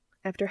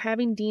 After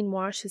having Dean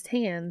wash his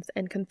hands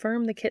and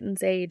confirm the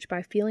kitten's age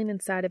by feeling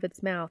inside of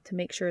its mouth to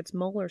make sure its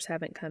molars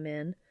haven't come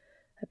in,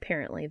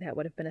 apparently that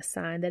would have been a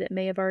sign that it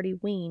may have already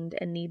weaned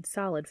and needs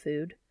solid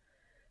food,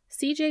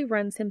 CJ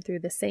runs him through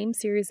the same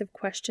series of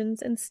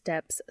questions and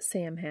steps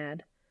Sam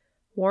had.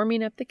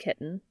 Warming up the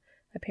kitten,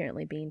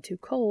 apparently being too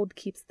cold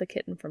keeps the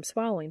kitten from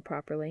swallowing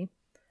properly,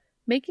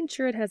 making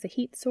sure it has a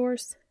heat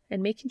source,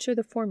 and making sure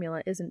the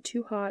formula isn't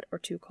too hot or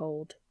too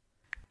cold.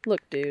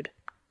 "Look, dude,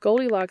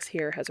 Goldilocks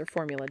here has her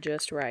formula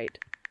just right.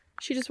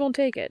 She just won't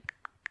take it.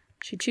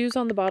 She chews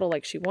on the bottle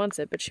like she wants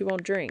it, but she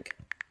won't drink."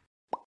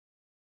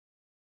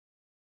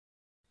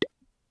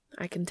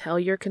 "I can tell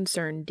you're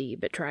concerned, Dee,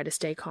 but try to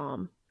stay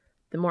calm.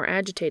 The more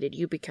agitated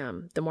you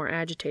become, the more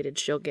agitated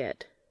she'll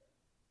get."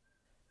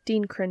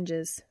 Dean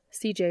cringes.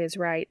 CJ is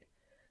right.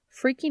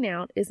 Freaking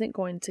out isn't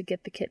going to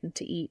get the kitten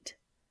to eat.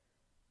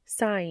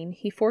 Sighing,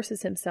 he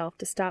forces himself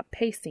to stop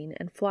pacing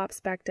and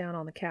flops back down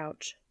on the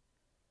couch.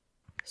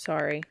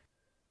 "Sorry.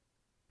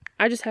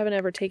 I just haven't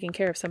ever taken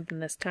care of something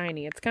this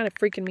tiny. It's kind of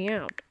freaking me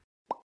out."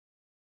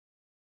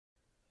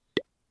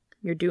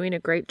 "You're doing a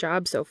great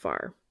job so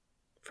far.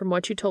 From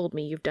what you told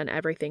me, you've done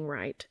everything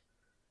right.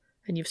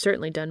 and you've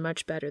certainly done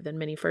much better than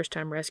many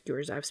first-time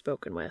rescuers I've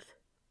spoken with.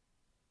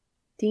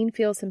 Dean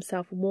feels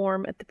himself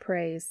warm at the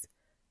praise,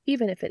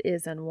 even if it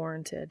is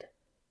unwarranted.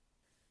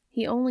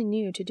 He only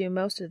knew to do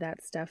most of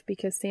that stuff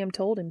because Sam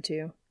told him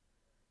to.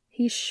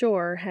 He's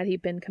sure had he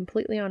been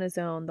completely on his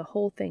own, the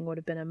whole thing would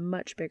have been a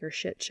much bigger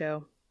shit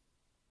show.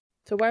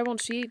 So why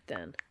won't she eat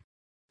then?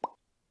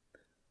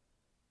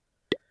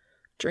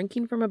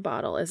 Drinking from a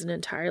bottle is an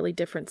entirely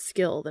different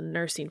skill than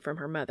nursing from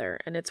her mother,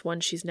 and it's one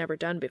she's never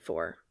done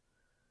before.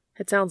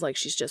 It sounds like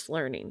she's just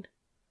learning.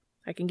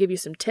 I can give you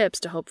some tips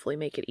to hopefully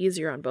make it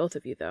easier on both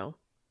of you, though.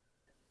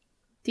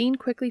 Dean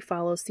quickly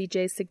follows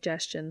CJ's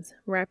suggestions,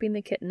 wrapping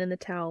the kitten in the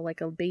towel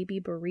like a baby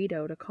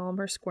burrito to calm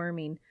her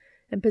squirming,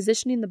 and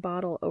positioning the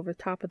bottle over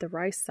top of the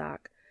rice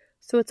sock,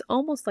 so it's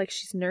almost like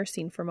she's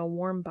nursing from a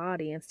warm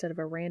body instead of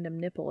a random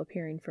nipple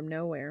appearing from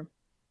nowhere.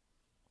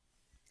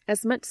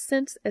 As much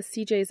sense as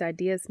CJ's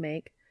ideas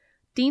make,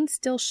 Dean's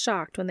still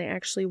shocked when they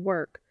actually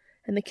work,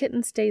 and the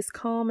kitten stays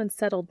calm and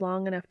settled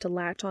long enough to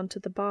latch onto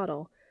the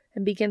bottle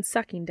and begin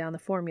sucking down the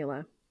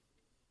formula.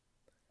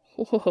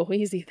 "Whoa,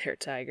 easy there,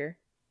 Tiger,"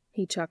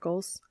 he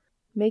chuckles,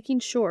 making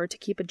sure to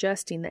keep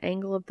adjusting the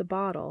angle of the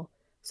bottle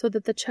so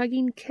that the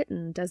chugging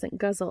kitten doesn't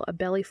guzzle a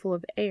bellyful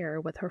of air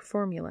with her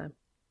formula.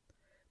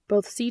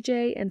 Both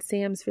CJ and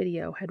Sam's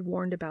video had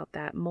warned about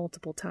that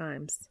multiple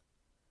times.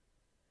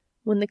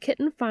 When the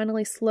kitten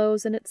finally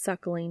slows in its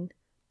suckling,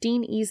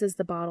 Dean eases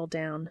the bottle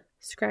down,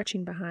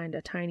 scratching behind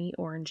a tiny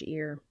orange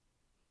ear.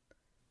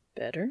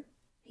 "Better?"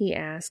 he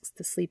asks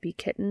the sleepy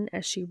kitten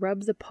as she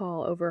rubs a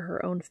paw over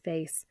her own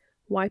face,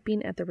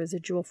 wiping at the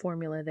residual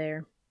formula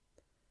there.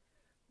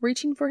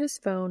 Reaching for his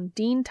phone,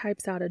 Dean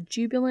types out a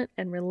jubilant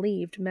and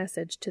relieved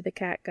message to the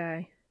cat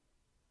guy.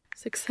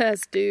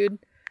 "Success,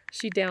 dude.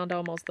 She downed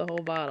almost the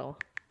whole bottle.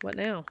 What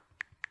now?"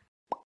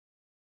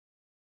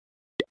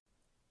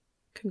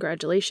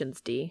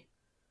 "Congratulations, Dee.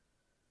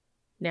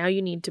 Now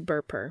you need to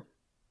burp her.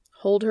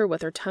 Hold her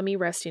with her tummy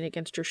resting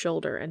against your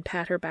shoulder and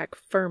pat her back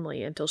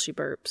firmly until she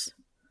burps."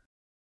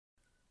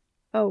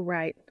 Oh,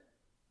 right.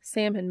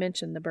 Sam had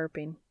mentioned the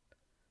burping.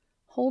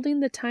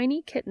 Holding the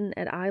tiny kitten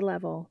at eye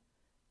level,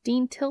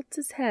 Dean tilts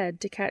his head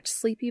to catch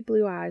sleepy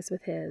blue eyes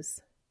with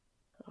his.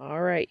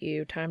 "All right,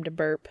 you. Time to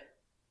burp.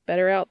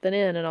 Better out than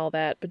in and all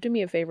that, but do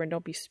me a favor and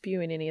don't be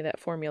spewing any of that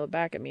formula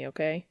back at me,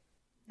 okay?"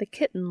 The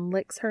kitten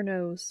licks her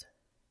nose.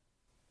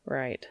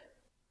 "Right."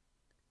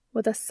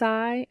 With a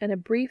sigh and a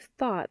brief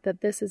thought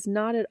that this is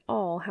not at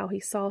all how he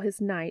saw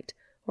his night,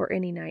 or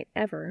any night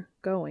ever,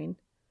 going,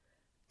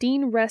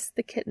 Dean rests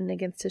the kitten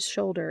against his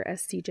shoulder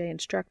as CJ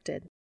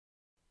instructed.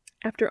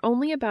 After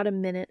only about a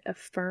minute of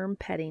firm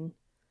petting,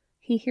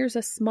 he hears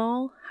a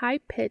small,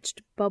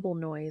 high-pitched bubble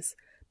noise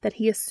that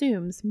he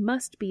assumes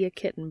must be a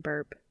kitten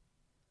burp.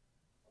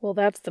 "Well,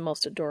 that's the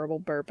most adorable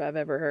burp I've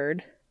ever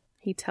heard,"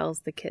 he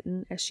tells the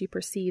kitten as she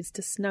proceeds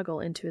to snuggle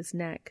into his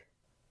neck.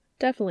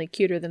 "Definitely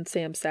cuter than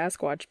Sam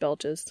Sasquatch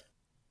belches."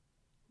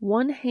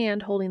 One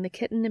hand holding the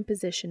kitten in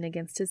position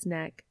against his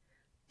neck,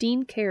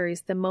 Dean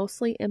carries the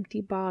mostly empty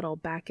bottle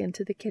back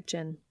into the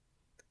kitchen.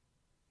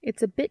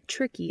 It's a bit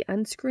tricky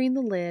unscrewing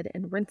the lid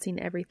and rinsing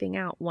everything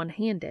out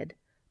one-handed,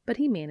 but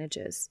he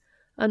manages,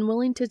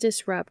 unwilling to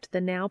disrupt the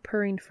now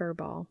purring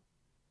furball.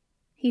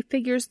 He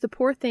figures the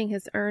poor thing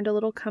has earned a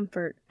little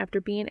comfort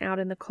after being out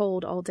in the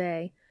cold all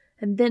day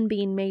and then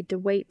being made to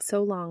wait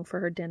so long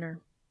for her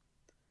dinner.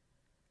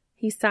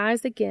 He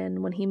sighs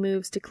again when he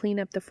moves to clean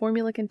up the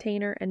formula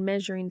container and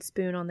measuring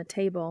spoon on the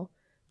table,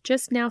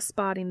 just now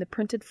spotting the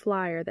printed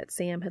flyer that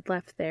Sam had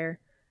left there,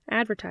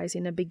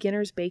 advertising a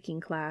beginner's baking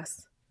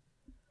class.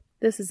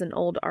 This is an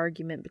old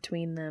argument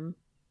between them.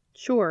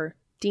 Sure,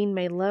 Dean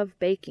may love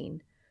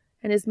baking,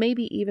 and is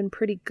maybe even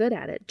pretty good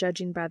at it,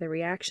 judging by the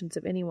reactions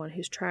of anyone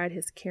who's tried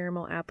his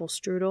caramel apple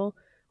strudel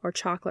or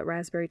chocolate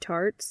raspberry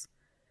tarts.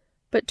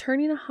 But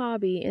turning a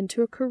hobby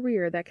into a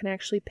career that can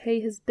actually pay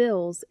his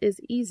bills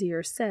is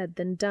easier said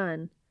than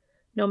done,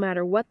 no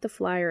matter what the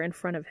flyer in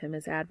front of him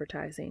is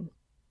advertising.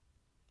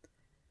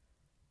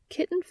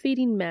 Kitten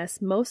feeding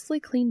mess mostly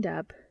cleaned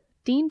up,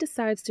 Dean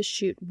decides to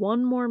shoot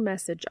one more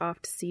message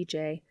off to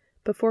CJ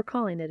before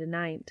calling it a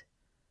night.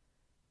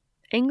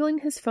 Angling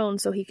his phone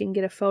so he can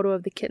get a photo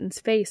of the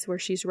kitten's face where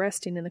she's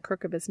resting in the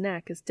crook of his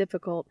neck is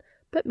difficult,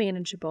 but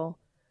manageable,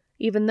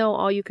 even though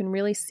all you can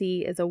really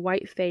see is a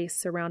white face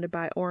surrounded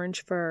by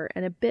orange fur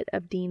and a bit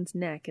of Dean's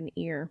neck and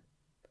ear.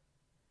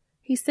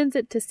 He sends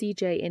it to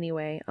CJ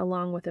anyway,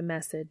 along with a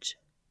message.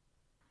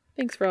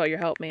 "Thanks for all your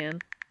help, man.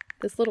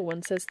 This little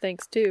one says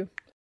thanks too."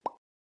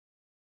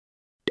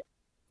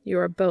 "You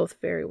are both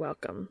very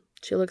welcome.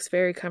 She looks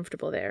very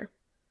comfortable there.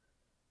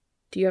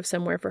 Do you have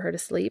somewhere for her to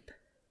sleep?"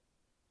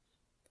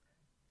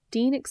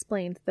 Dean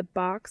explains the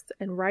box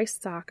and rice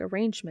sock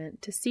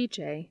arrangement to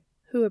CJ,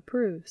 who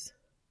approves.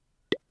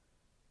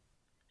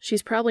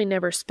 "She's probably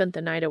never spent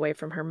the night away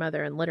from her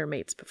mother and litter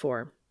mates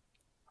before.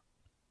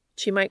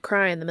 She might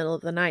cry in the middle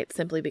of the night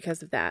simply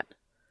because of that.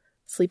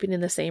 Sleeping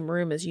in the same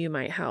room as you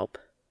might help."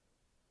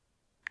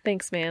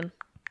 "Thanks, man.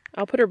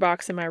 I'll put her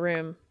box in my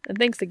room, and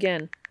thanks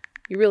again.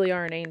 You really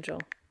are an angel.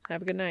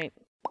 Have a good night."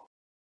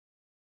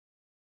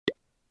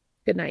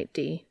 Good night,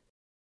 Dee.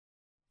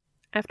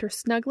 After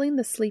snuggling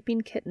the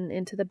sleeping kitten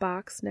into the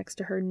box next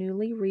to her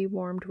newly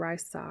rewarmed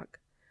rice sock,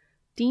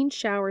 Dean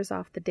showers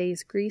off the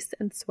day's grease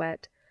and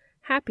sweat,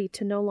 happy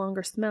to no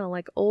longer smell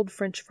like old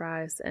French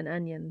fries and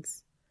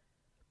onions.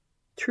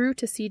 True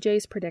to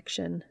CJ's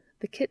prediction,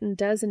 the kitten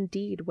does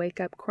indeed wake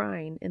up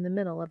crying in the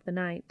middle of the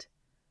night.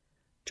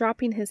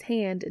 Dropping his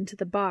hand into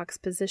the box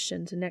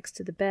positioned next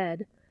to the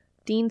bed,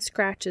 Dean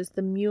scratches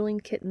the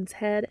mewling kitten's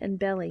head and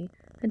belly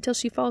until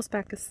she falls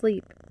back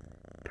asleep,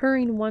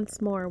 purring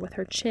once more with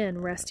her chin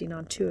resting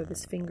on two of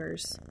his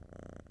fingers.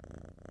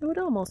 It would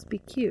almost be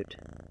cute,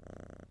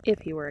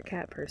 if he were a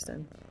cat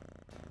person.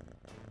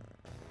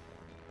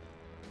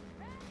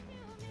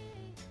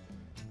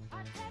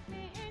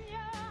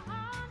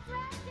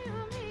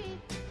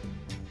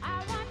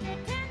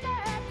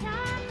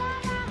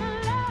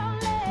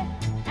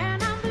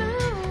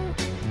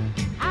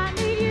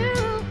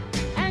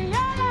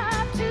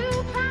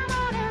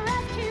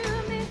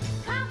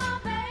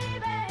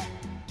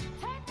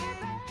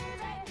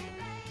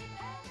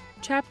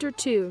 Chapter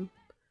 2.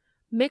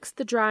 Mix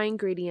the dry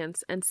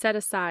ingredients and set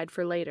aside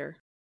for later.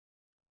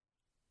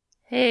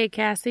 Hey,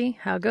 Cassie,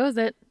 how goes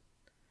it?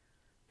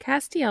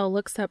 Castiel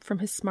looks up from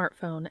his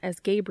smartphone as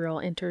Gabriel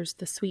enters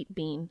the Sweet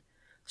Bean,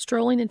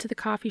 strolling into the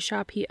coffee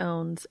shop he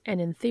owns and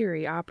in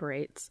theory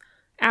operates,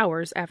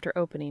 hours after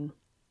opening.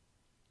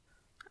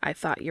 I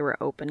thought you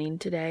were opening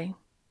today,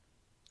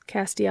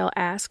 Castiel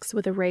asks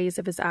with a raise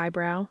of his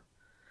eyebrow.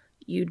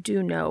 You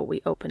do know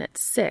we open at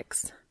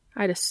 6.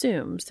 I'd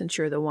assume, since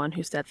you're the one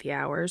who set the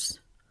hours.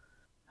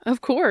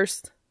 Of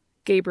course,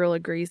 Gabriel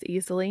agrees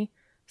easily,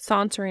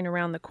 sauntering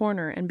around the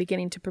corner and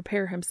beginning to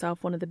prepare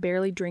himself one of the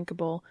barely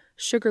drinkable,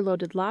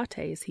 sugar-loaded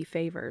lattes he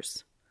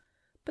favors.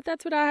 But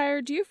that's what I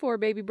hired you for,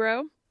 baby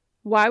bro.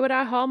 Why would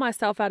I haul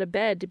myself out of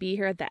bed to be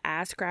here at the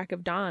ass crack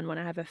of dawn when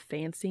I have a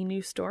fancy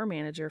new store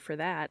manager for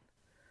that?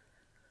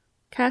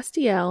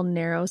 Castiel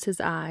narrows his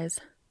eyes,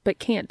 but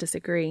can't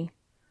disagree.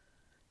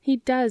 He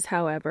does,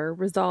 however,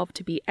 resolve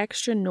to be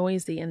extra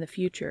noisy in the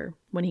future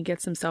when he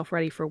gets himself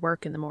ready for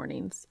work in the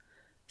mornings,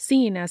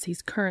 seeing as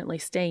he's currently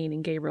staying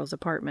in Gabriel's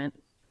apartment.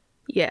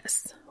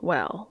 Yes,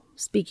 well,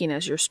 speaking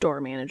as your store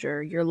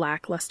manager, your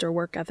lackluster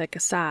work ethic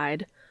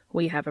aside,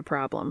 we have a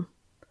problem.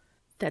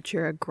 That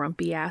you're a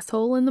grumpy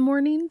asshole in the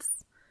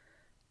mornings?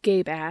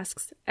 Gabe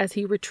asks as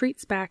he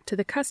retreats back to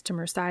the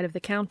customer side of the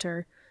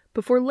counter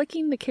before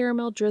licking the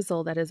caramel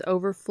drizzle that has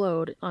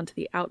overflowed onto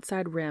the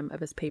outside rim of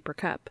his paper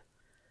cup.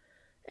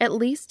 At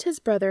least his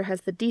brother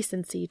has the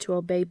decency to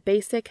obey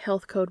basic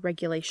health code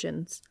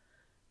regulations,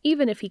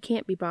 even if he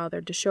can't be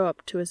bothered to show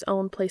up to his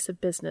own place of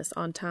business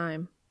on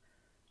time.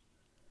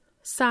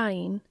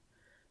 Sighing,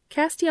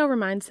 Castiel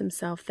reminds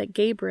himself that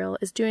Gabriel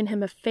is doing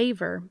him a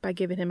favor by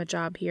giving him a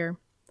job here.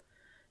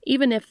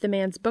 Even if the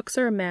man's books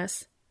are a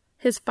mess,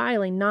 his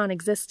filing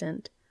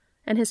non-existent,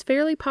 and his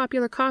fairly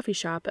popular coffee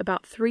shop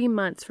about 3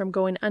 months from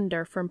going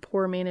under from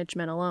poor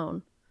management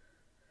alone.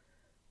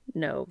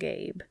 No,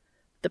 Gabe.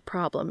 The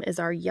problem is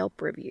our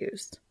Yelp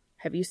reviews.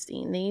 Have you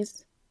seen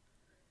these?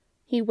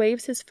 He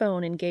waves his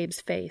phone in Gabe's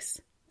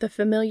face, the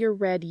familiar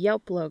red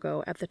Yelp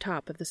logo at the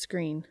top of the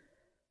screen.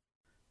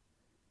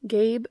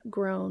 Gabe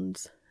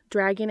groans,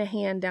 dragging a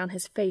hand down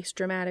his face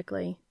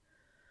dramatically.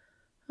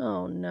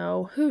 Oh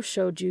no, who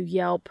showed you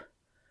Yelp?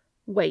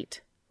 Wait,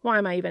 why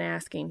am I even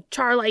asking?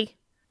 Charlie!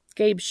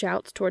 Gabe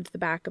shouts towards the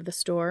back of the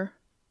store.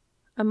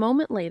 A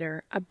moment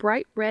later, a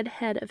bright red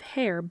head of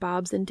hair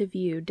bobs into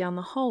view down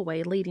the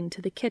hallway leading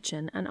to the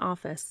kitchen and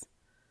office.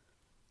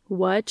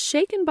 What's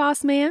shakin',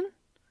 boss man?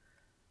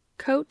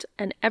 Coat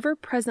and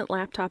ever-present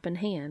laptop in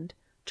hand,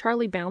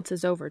 Charlie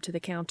bounces over to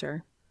the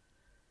counter.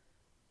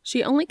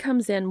 She only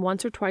comes in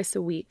once or twice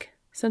a week,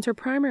 since her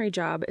primary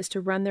job is to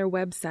run their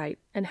website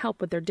and help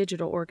with their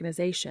digital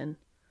organization.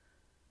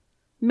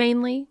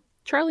 Mainly,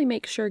 Charlie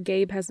makes sure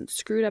Gabe hasn't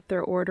screwed up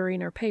their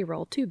ordering or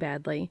payroll too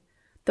badly,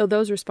 though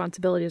those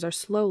responsibilities are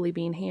slowly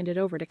being handed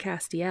over to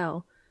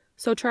Castiel,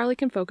 so Charlie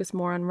can focus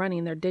more on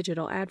running their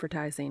digital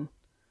advertising.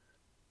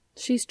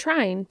 She's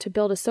trying to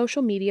build a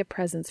social media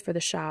presence for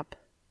the shop,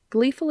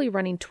 gleefully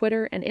running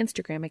Twitter and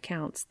Instagram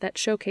accounts that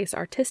showcase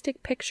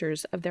artistic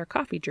pictures of their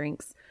coffee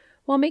drinks,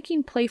 while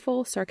making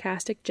playful,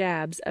 sarcastic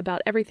jabs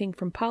about everything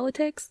from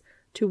politics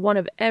to one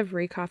of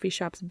every coffee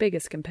shop's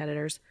biggest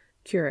competitors,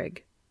 Keurig.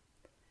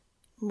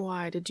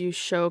 Why did you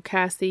show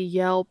Cassie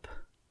Yelp?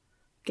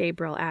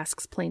 Gabriel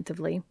asks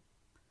plaintively.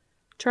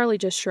 Charlie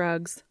just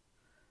shrugs.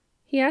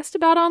 He asked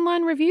about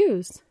online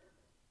reviews.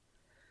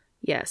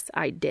 Yes,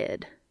 I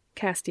did,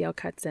 Castiel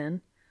cuts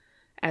in.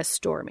 As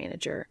store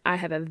manager, I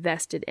have a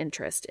vested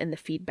interest in the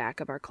feedback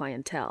of our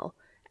clientele,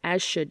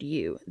 as should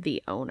you,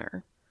 the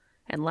owner.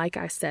 And like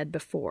I said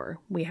before,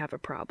 we have a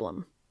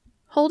problem.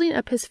 Holding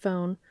up his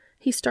phone,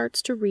 he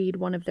starts to read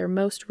one of their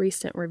most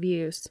recent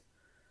reviews.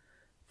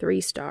 3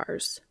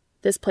 stars.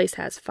 This place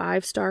has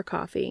 5-star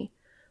coffee,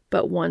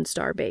 but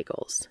 1-star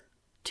bagels.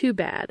 Too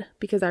bad,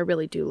 because I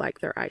really do like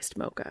their iced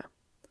mocha.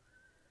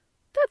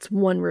 That's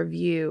one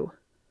review,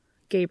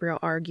 Gabriel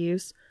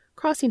argues,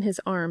 crossing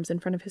his arms in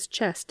front of his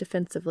chest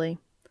defensively.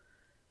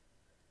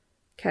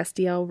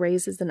 Castiel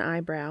raises an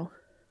eyebrow.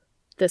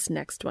 This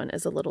next one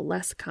is a little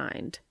less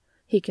kind,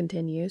 he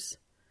continues.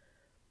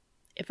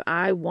 If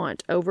I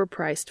want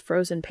overpriced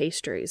frozen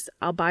pastries,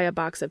 I'll buy a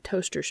box of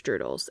toaster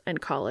strudels and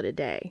call it a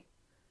day.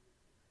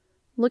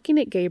 Looking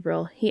at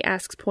Gabriel, he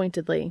asks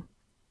pointedly,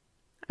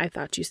 I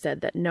thought you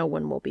said that no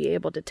one will be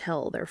able to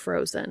tell they're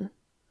frozen.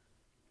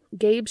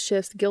 Gabe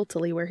shifts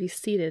guiltily where he's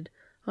seated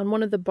on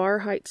one of the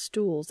bar-height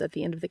stools at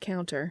the end of the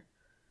counter.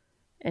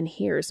 And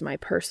here's my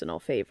personal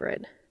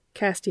favorite.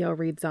 Castiel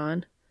reads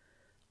on.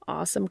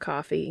 Awesome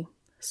coffee.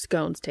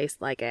 Scones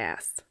taste like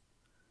ass.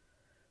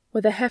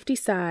 With a hefty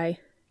sigh,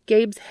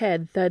 Gabe's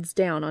head thuds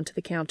down onto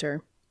the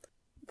counter.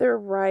 They're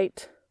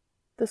right.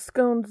 The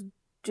scones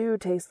do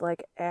taste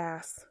like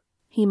ass,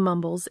 he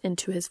mumbles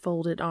into his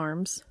folded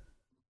arms.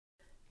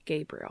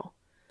 Gabriel,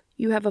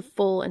 you have a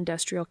full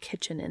industrial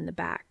kitchen in the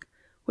back,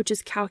 which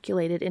is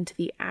calculated into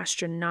the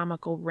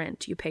astronomical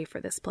rent you pay for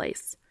this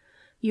place.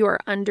 You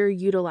are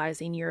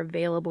underutilizing your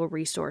available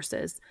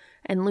resources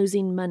and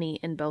losing money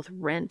in both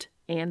rent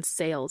and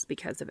sales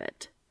because of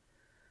it.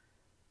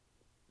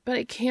 But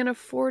I can't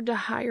afford to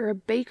hire a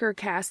baker,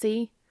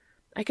 Cassie.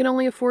 I can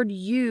only afford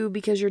you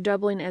because you're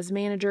doubling as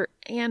manager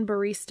and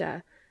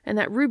barista, and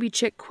that Ruby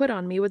chick quit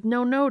on me with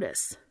no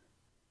notice.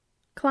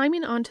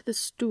 Climbing onto the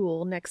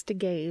stool next to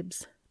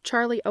Gabe's,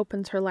 Charlie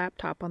opens her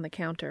laptop on the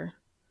counter.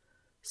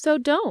 So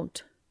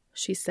don't,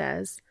 she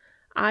says,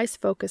 eyes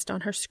focused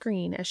on her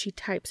screen as she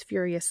types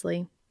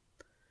furiously.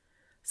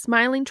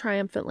 Smiling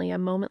triumphantly a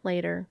moment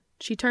later,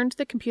 she turns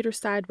the computer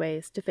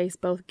sideways to face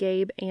both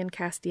Gabe and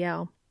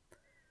Castiel.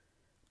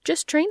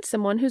 Just train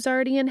someone who's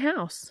already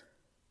in-house.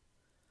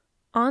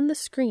 On the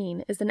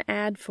screen is an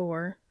ad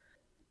for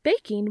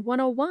Baking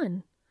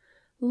 101.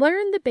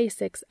 Learn the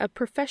basics of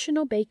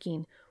professional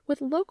baking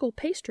with local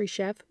pastry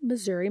chef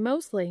Missouri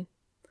Mosley.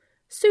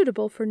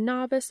 Suitable for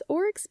novice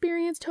or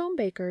experienced home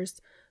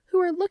bakers who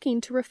are looking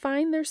to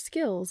refine their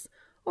skills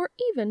or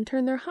even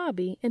turn their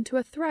hobby into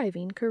a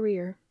thriving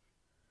career.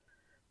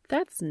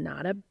 That's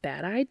not a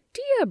bad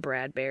idea,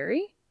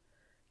 Bradbury,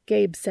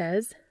 Gabe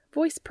says,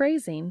 voice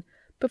praising,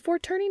 before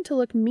turning to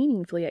look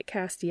meaningfully at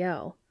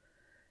Castiel.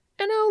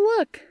 And oh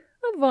look,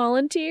 a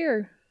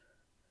volunteer.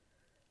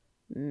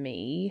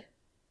 Me?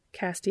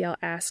 Castiel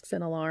asks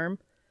in alarm.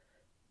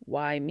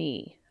 Why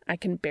me? I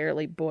can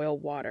barely boil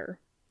water.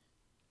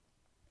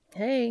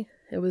 Hey,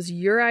 it was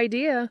your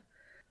idea.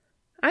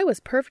 I was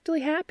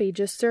perfectly happy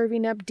just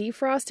serving up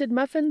defrosted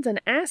muffins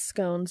and ass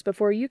scones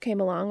before you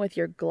came along with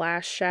your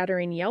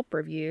glass-shattering Yelp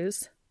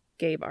reviews,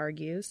 Gabe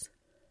argues.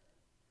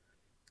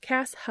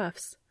 Cass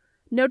huffs,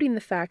 noting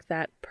the fact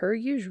that, per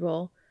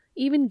usual,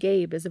 even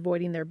Gabe is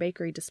avoiding their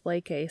bakery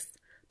display case,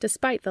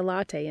 despite the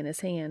latte in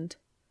his hand.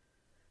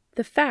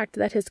 The fact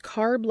that his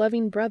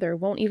carb-loving brother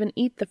won't even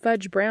eat the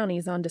fudge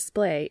brownies on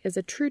display is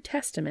a true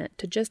testament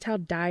to just how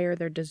dire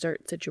their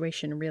dessert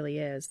situation really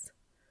is.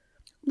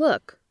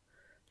 Look,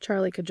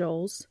 Charlie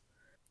cajoles,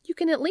 you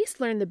can at least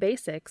learn the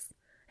basics,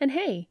 and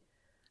hey,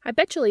 I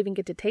bet you'll even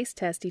get to taste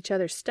test each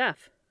other's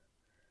stuff.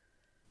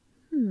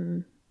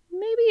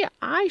 Maybe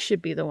I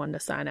should be the one to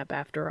sign up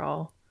after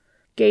all,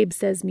 Gabe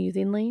says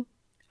musingly,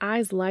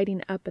 eyes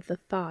lighting up at the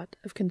thought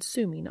of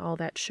consuming all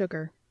that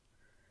sugar.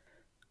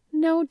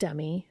 No,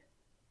 dummy,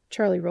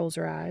 Charlie rolls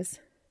her eyes.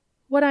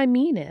 What I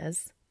mean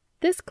is,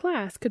 this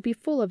class could be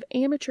full of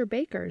amateur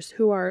bakers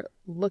who are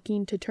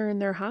looking to turn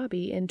their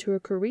hobby into a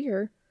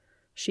career,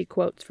 she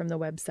quotes from the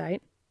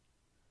website.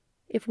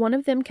 If one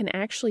of them can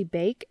actually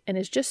bake and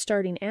is just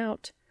starting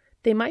out,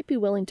 they might be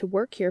willing to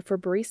work here for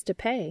barista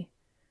pay.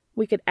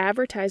 We could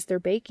advertise their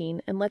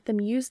baking and let them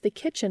use the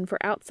kitchen for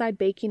outside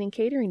baking and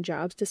catering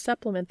jobs to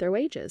supplement their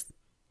wages.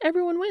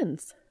 Everyone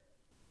wins.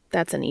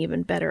 That's an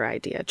even better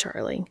idea,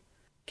 Charlie,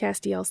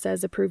 Castiel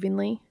says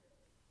approvingly.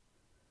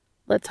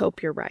 Let's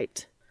hope you're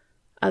right.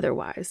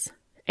 Otherwise,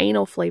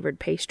 anal-flavored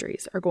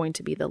pastries are going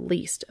to be the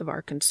least of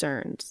our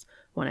concerns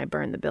when I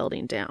burn the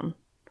building down.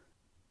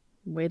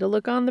 Way to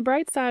look on the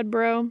bright side,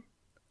 bro,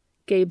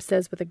 Gabe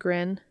says with a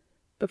grin,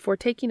 before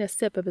taking a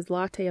sip of his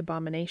latte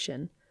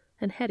abomination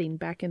and heading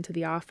back into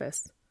the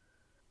office.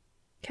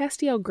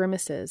 Castiel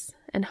grimaces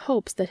and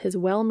hopes that his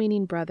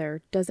well-meaning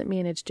brother doesn't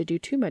manage to do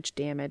too much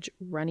damage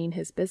running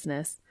his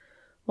business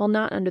while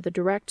not under the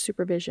direct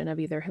supervision of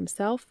either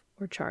himself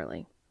or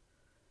Charlie.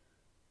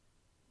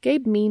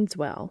 Gabe means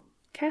well.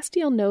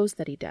 Castiel knows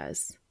that he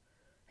does.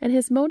 And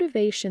his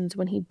motivations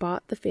when he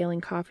bought the failing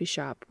coffee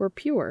shop were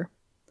pure.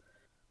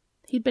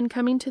 He'd been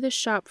coming to this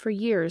shop for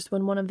years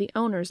when one of the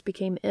owners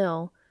became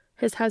ill,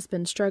 his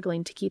husband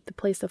struggling to keep the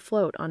place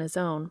afloat on his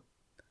own.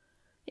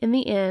 In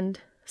the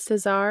end,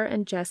 Cesar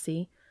and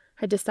Jesse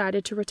had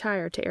decided to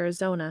retire to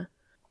Arizona,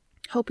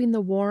 hoping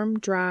the warm,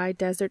 dry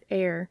desert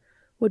air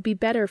would be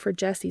better for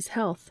Jesse's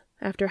health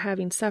after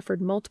having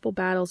suffered multiple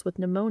battles with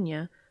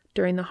pneumonia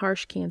during the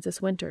harsh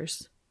Kansas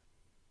winters.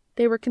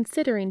 They were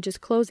considering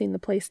just closing the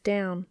place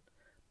down,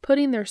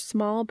 putting their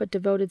small but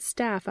devoted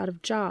staff out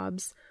of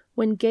jobs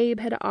when Gabe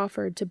had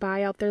offered to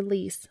buy out their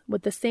lease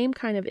with the same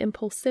kind of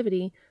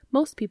impulsivity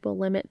most people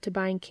limit to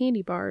buying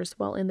candy bars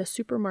while in the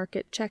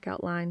supermarket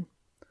checkout line.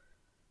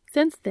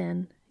 Since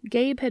then,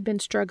 Gabe had been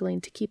struggling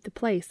to keep the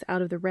place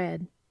out of the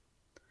red.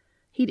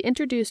 He'd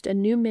introduced a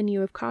new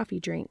menu of coffee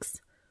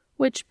drinks,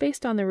 which,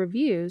 based on the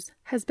reviews,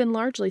 has been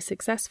largely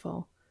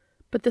successful,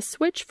 but the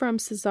switch from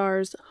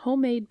Cesar's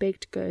homemade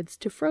baked goods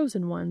to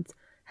frozen ones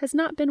has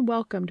not been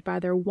welcomed by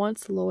their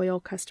once loyal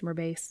customer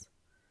base.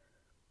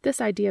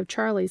 This idea of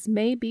Charlie's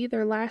may be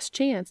their last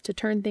chance to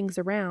turn things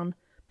around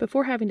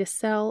before having to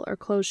sell or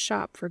close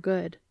shop for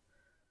good.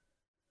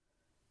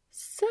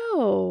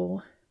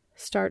 "So,"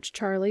 starts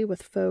Charlie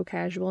with faux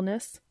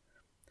casualness,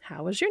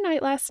 "how was your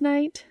night last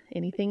night?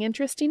 Anything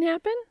interesting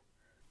happen?"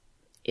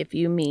 "If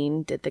you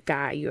mean, did the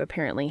guy you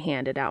apparently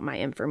handed out my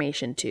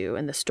information to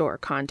in the store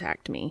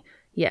contact me,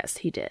 yes,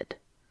 he did."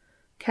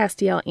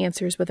 Castiel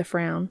answers with a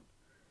frown.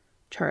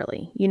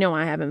 "Charlie, you know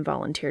I haven't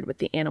volunteered with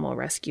the animal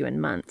rescue in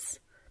months.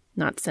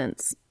 Not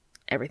since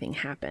everything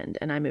happened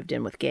and I moved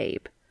in with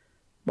Gabe.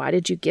 Why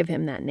did you give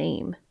him that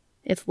name?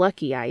 It's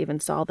lucky I even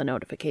saw the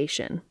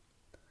notification."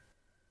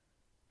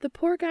 "The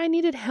poor guy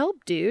needed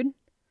help, dude.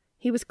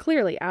 He was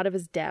clearly out of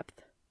his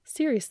depth.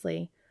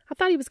 Seriously, I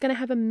thought he was going to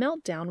have a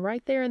meltdown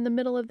right there in the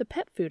middle of the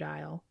pet food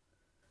aisle."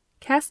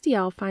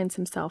 Castiel finds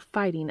himself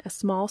fighting a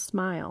small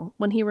smile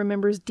when he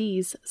remembers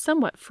Dee's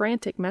somewhat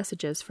frantic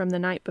messages from the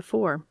night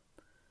before.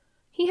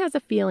 He has a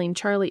feeling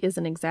Charlie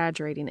isn't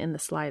exaggerating in the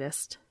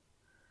slightest.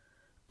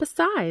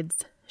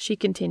 "Besides," she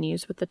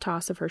continues with the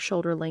toss of her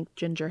shoulder-length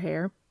ginger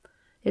hair,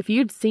 "if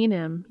you'd seen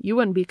him, you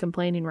wouldn't be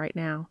complaining right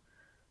now.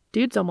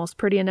 Dude's almost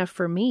pretty enough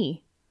for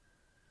me."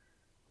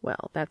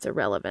 "Well, that's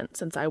irrelevant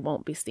since I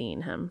won't be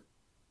seeing him.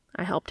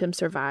 I helped him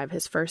survive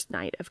his first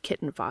night of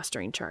kitten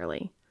fostering,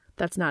 Charlie.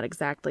 That's not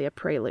exactly a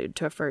prelude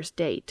to a first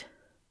date."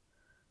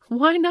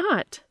 "Why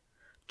not?"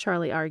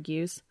 Charlie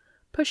argues,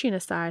 pushing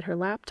aside her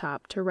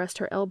laptop to rest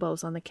her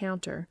elbows on the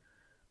counter,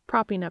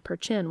 propping up her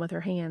chin with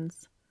her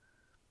hands.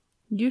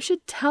 "You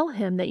should tell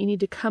him that you need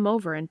to come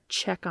over and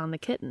check on the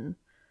kitten.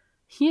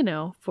 You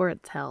know, for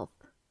its health."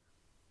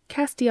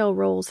 Castiel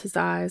rolls his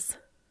eyes.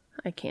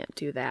 "I can't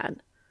do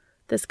that.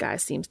 This guy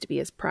seems to be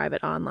as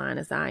private online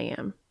as I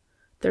am.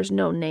 There's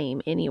no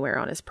name anywhere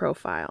on his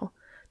profile.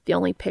 The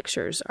only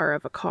pictures are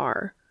of a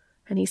car,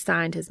 and he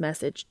signed his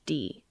message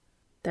D.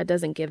 That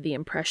doesn't give the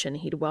impression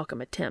he'd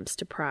welcome attempts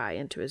to pry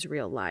into his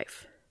real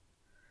life."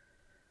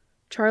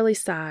 Charlie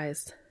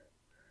sighs.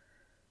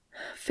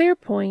 "Fair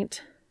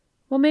point.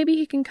 Well, maybe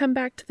he can come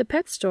back to the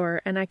pet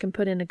store and I can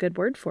put in a good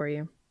word for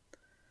you."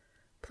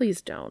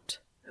 "Please don't.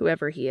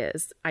 Whoever he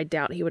is, I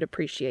doubt he would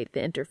appreciate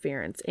the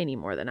interference any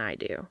more than I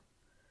do."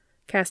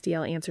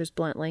 Castiel answers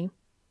bluntly.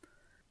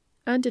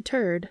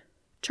 Undeterred,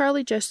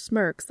 Charlie just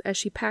smirks as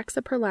she packs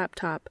up her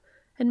laptop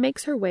and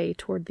makes her way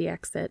toward the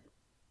exit.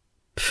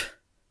 "Pfft,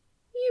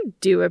 you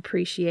do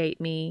appreciate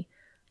me.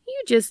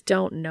 You just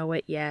don't know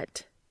it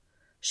yet,"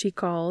 she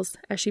calls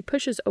as she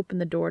pushes open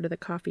the door to the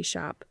coffee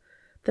shop,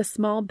 the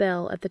small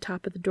bell at the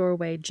top of the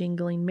doorway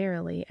jingling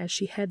merrily as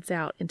she heads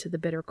out into the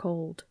bitter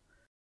cold.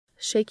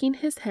 Shaking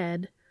his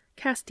head,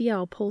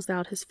 Castiel pulls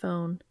out his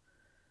phone.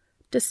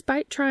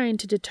 Despite trying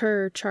to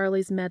deter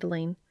Charlie's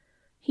meddling,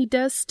 he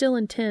does still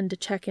intend to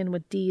check in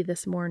with Dee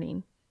this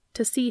morning,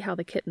 to see how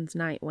the kitten's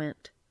night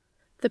went.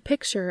 The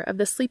picture of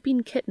the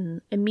sleeping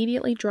kitten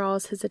immediately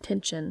draws his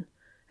attention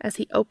as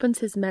he opens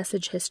his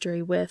message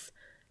history with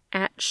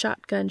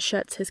 @shotgun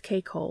shuts his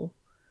cake hole.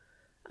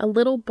 A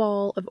little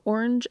ball of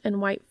orange and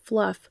white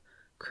fluff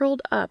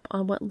curled up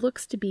on what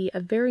looks to be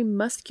a very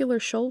muscular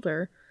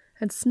shoulder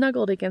and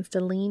snuggled against a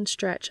lean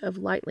stretch of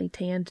lightly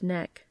tanned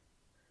neck.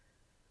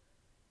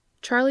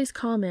 Charlie's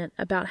comment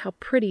about how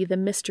pretty the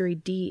mystery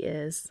D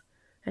is,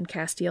 and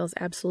Castiel's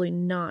absolutely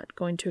not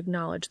going to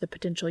acknowledge the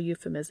potential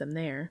euphemism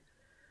there,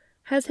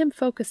 has him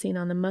focusing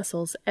on the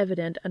muscles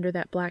evident under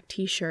that black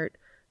t-shirt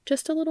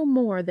just a little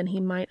more than he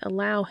might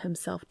allow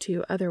himself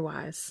to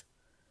otherwise.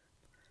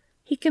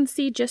 He can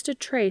see just a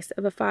trace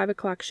of a 5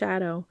 o'clock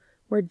shadow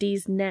where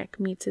Dee's neck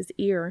meets his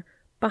ear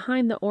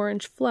behind the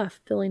orange fluff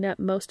filling up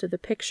most of the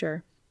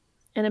picture,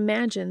 and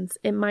imagines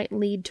it might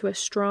lead to a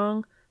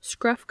strong,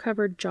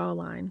 scruff-covered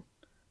jawline.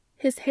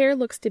 His hair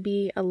looks to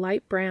be a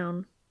light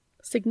brown,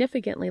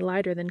 significantly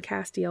lighter than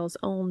Castiel's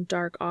own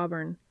dark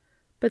auburn,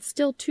 but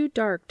still too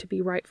dark to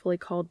be rightfully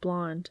called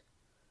blonde.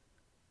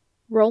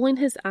 Rolling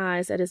his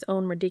eyes at his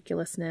own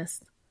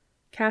ridiculousness,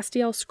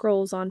 Castiel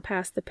scrolls on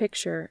past the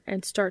picture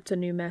and starts a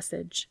new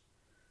message.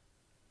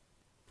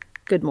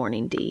 "Good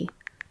morning, Dee.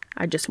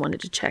 I just wanted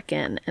to check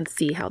in and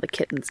see how the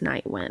kitten's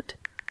night went.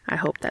 I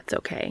hope that's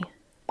okay."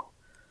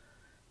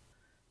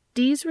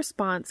 Dee's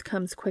response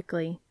comes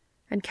quickly,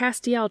 and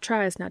Castiel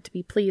tries not to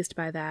be pleased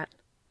by that.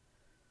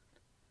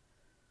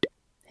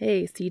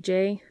 "Hey,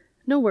 CJ.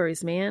 No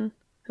worries, man.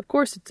 Of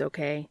course it's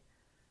okay.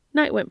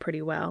 Night went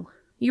pretty well.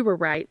 You were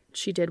right,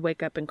 she did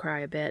wake up and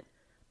cry a bit,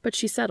 but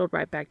she settled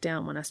right back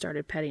down when I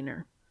started petting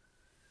her."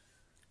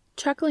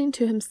 Chuckling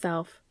to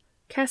himself,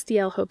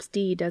 Castiel hopes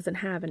Dee doesn't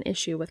have an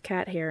issue with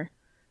cat hair,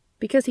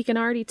 because he can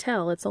already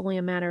tell it's only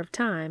a matter of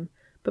time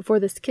before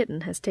this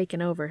kitten has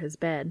taken over his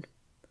bed.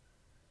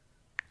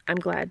 "I'm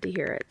glad to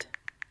hear it.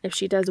 If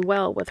she does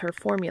well with her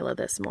formula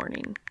this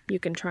morning, you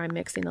can try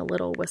mixing a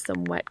little with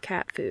some wet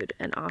cat food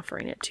and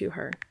offering it to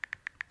her.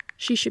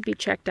 She should be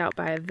checked out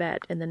by a vet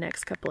in the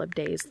next couple of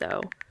days,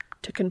 though,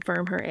 to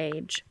confirm her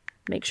age,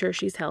 make sure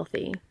she's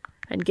healthy,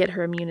 and get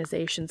her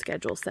immunization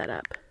schedule set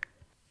up.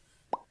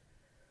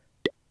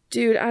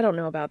 Dude, I don't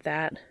know about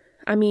that.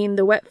 I mean,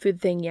 the wet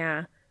food thing,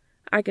 yeah,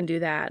 I can do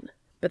that.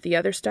 But the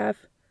other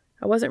stuff,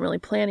 I wasn't really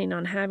planning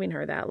on having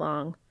her that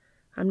long.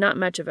 I'm not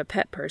much of a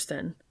pet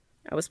person.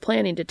 I was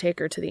planning to take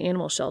her to the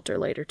animal shelter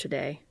later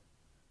today.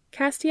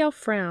 Castiel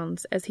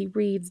frowns as he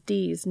reads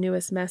Dee's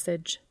newest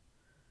message.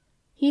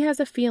 He has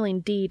a feeling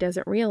Dee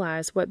doesn't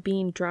realize what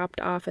being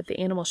dropped off at the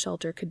animal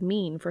shelter could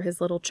mean for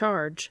his little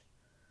charge.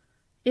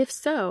 If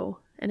so,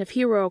 and if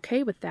he were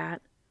okay with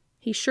that,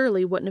 he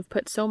surely wouldn't have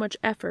put so much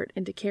effort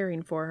into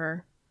caring for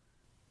her.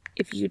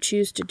 If you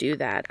choose to do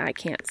that, I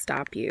can't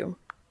stop you,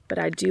 but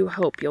I do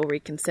hope you'll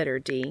reconsider,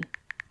 Dee.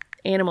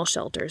 Animal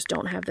shelters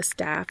don't have the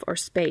staff or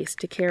space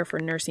to care for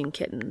nursing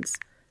kittens,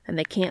 and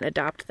they can't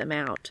adopt them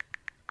out.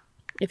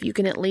 If you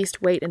can at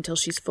least wait until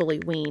she's fully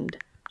weaned,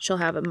 she'll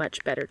have a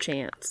much better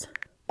chance.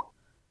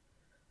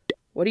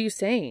 What are you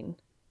saying?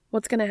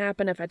 What's going to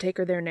happen if I take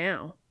her there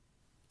now?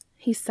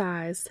 He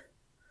sighs.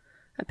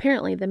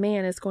 Apparently the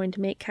man is going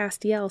to make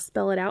Castiel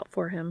spell it out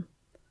for him.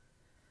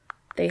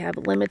 They have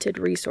limited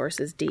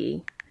resources,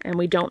 Dee, and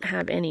we don't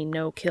have any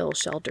no-kill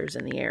shelters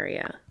in the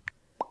area.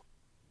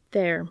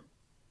 There.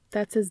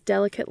 That's as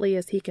delicately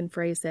as he can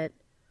phrase it.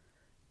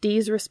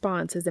 Dee's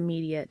response is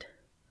immediate.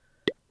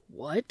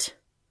 What?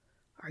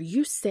 Are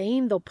you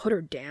saying they'll put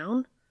her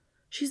down?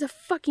 She's a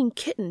fucking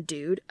kitten,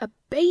 dude. A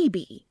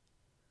baby.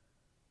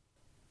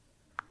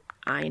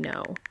 I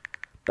know.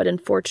 But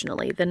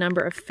unfortunately, the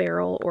number of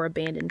feral or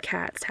abandoned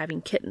cats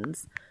having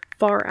kittens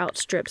far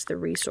outstrips the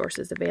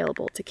resources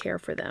available to care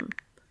for them.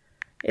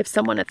 If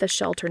someone at the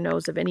shelter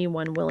knows of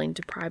anyone willing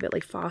to privately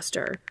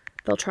foster,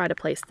 they'll try to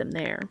place them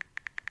there.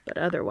 But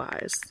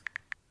otherwise...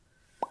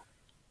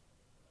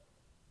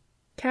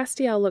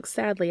 Castiel looks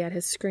sadly at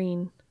his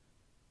screen.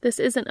 This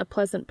isn't a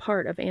pleasant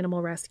part of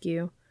animal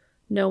rescue,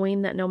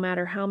 knowing that no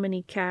matter how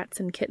many cats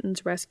and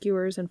kittens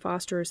rescuers and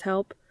fosterers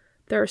help,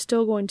 there are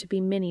still going to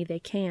be many they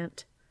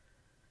can't.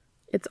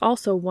 It's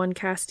also one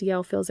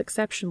Castiel feels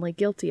exceptionally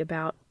guilty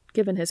about,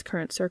 given his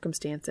current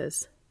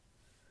circumstances.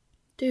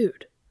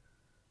 Dude,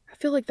 I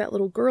feel like that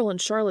little girl in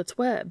Charlotte's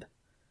Web.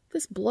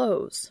 This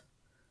blows.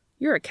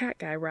 You're a cat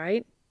guy,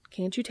 right?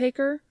 Can't you take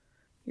her?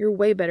 You're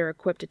way better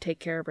equipped to take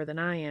care of her than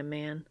I am,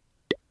 man.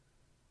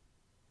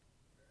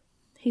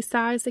 He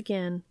sighs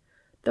again,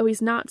 though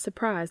he's not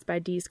surprised by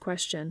Dee's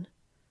question.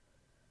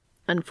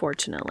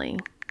 Unfortunately,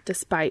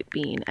 despite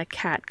being a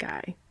cat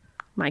guy,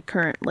 my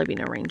current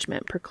living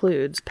arrangement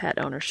precludes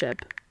pet ownership.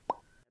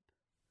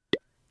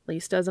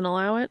 Lease doesn't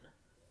allow it?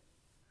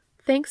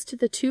 Thanks to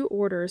the 2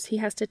 orders he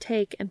has to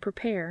take and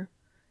prepare,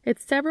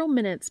 it's several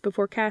minutes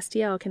before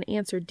Castiel can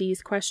answer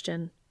Dee's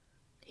question.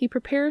 He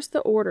prepares the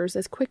orders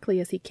as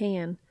quickly as he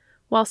can,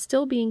 while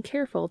still being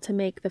careful to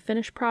make the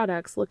finished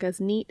products look as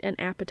neat and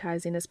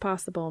appetizing as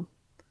possible.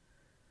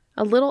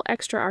 A little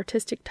extra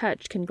artistic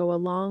touch can go a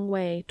long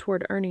way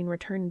toward earning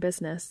return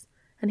business,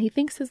 and he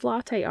thinks his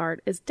latte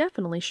art is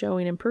definitely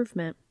showing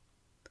improvement.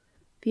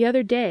 The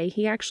other day,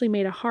 he actually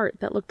made a heart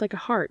that looked like a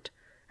heart,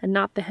 and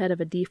not the head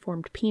of a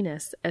deformed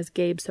penis, as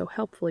Gabe so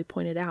helpfully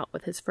pointed out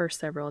with his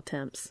first several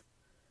attempts.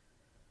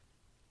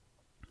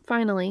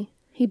 Finally,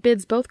 he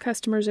bids both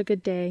customers a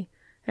good day,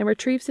 and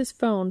retrieves his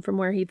phone from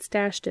where he'd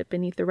stashed it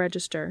beneath the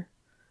register.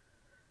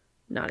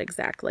 Not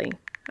exactly.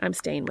 I'm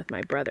staying with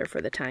my brother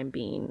for the time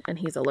being, and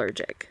he's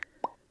allergic.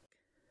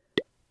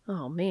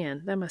 Oh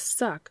man, that must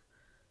suck.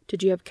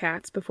 Did you have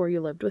cats before you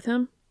lived with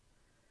him?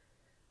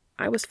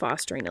 I was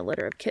fostering a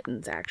litter of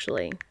kittens,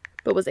 actually,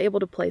 but was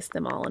able to place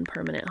them all in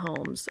permanent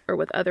homes, or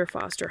with other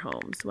foster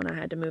homes, when I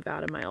had to move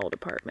out of my old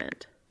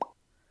apartment.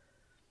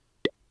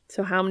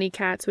 So how many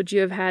cats would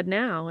you have had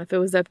now, if it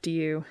was up to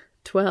you?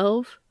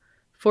 12?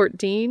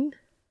 14?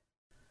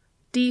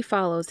 Dee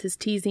follows his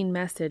teasing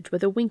message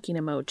with a winking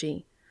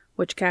emoji,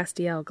 which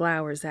Castiel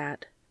glowers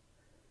at.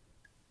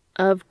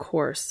 Of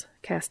course,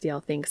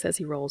 Castiel thinks as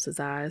he rolls his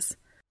eyes.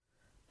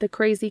 The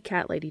crazy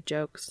cat lady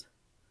jokes.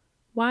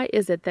 Why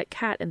is it that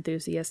cat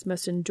enthusiasts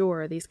must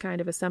endure these kind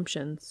of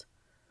assumptions?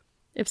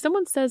 If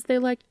someone says they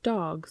like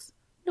dogs,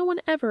 no one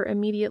ever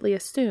immediately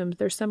assumes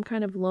there's some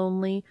kind of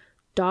lonely,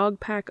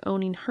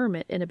 dog-pack-owning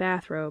hermit in a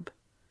bathrobe.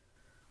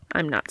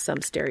 I'm not some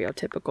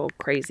stereotypical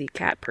crazy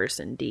cat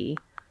person, Dee.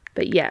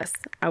 But yes,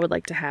 I would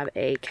like to have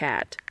a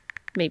cat.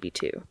 Maybe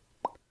 2.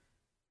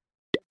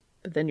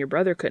 But then your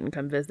brother couldn't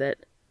come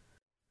visit.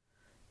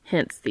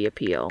 Hence the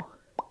appeal.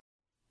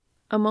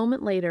 A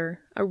moment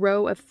later, a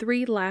row of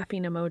 3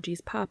 laughing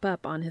emojis pop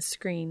up on his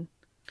screen.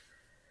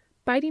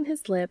 Biting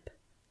his lip,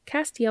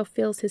 Castiel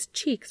feels his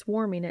cheeks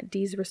warming at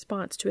Dee's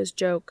response to his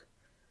joke.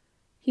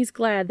 He's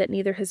glad that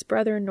neither his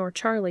brother nor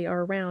Charlie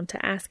are around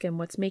to ask him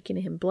what's making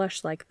him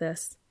blush like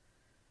this.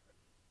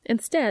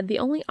 Instead, the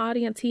only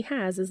audience he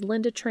has is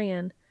Linda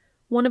Tran,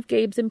 one of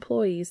Gabe's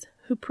employees,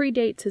 who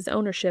predates his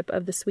ownership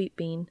of the Sweet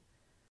Bean.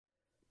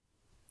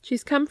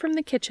 She's come from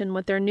the kitchen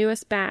with their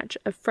newest batch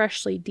of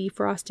freshly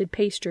defrosted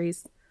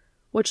pastries,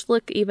 which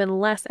look even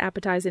less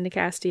appetizing to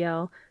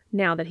Castiel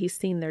now that he's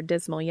seen their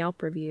dismal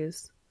Yelp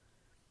reviews.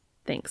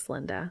 "Thanks,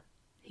 Linda,"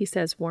 he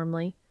says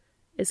warmly.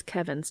 "Is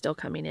Kevin still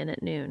coming in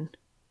at noon?"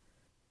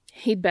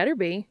 "He'd better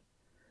be,"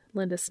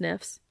 Linda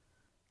sniffs.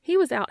 "He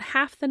was out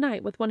half the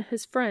night with one of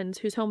his friends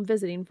who's home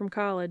visiting from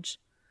college.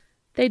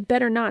 They'd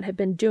better not have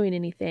been doing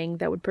anything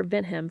that would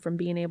prevent him from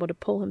being able to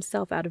pull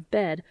himself out of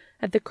bed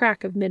at the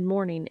crack of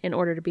mid-morning in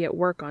order to be at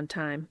work on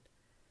time."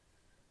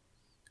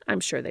 "I'm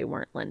sure they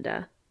weren't,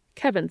 Linda.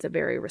 Kevin's a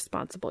very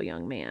responsible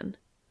young man."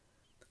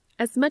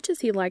 As much as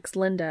he likes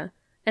Linda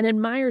and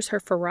admires her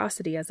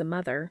ferocity as a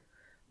mother,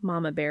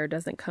 Mama Bear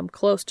doesn't come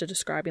close to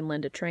describing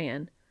Linda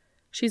Tran.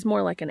 She's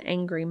more like an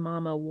angry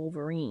Mama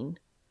Wolverine.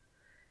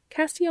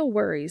 Castiel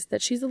worries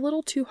that she's a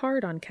little too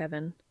hard on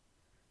Kevin.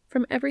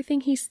 From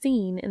everything he's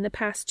seen in the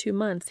past 2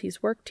 months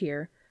he's worked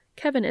here,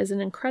 Kevin is an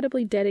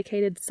incredibly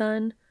dedicated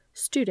son,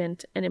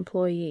 student, and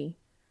employee.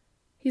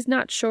 He's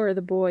not sure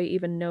the boy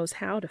even knows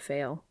how to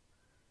fail.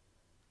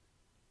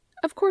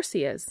 "Of course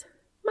he is.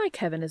 My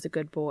Kevin is a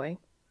good boy.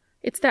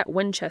 It's that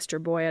Winchester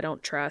boy I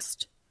don't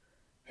trust.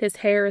 His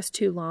hair is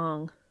too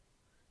long.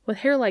 With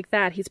hair like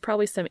that, he's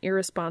probably some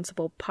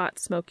irresponsible,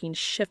 pot-smoking,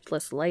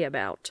 shiftless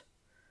layabout."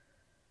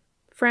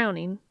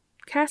 Frowning,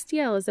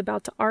 Castiel is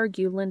about to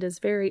argue Linda's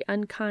very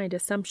unkind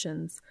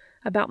assumptions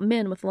about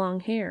men with long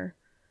hair,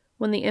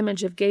 when the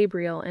image of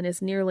Gabriel and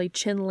his nearly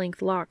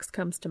chin-length locks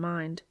comes to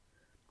mind.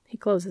 He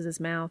closes his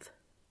mouth.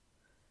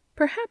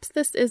 Perhaps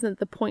this isn't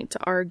the point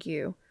to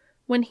argue,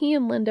 when he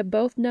and Linda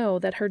both know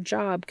that her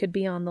job could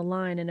be on the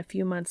line in a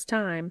few months'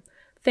 time,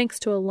 thanks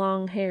to a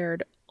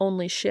long-haired,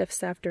 only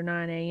shifts after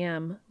 9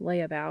 a.m.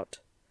 layabout.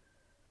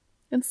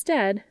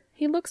 Instead,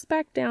 he looks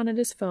back down at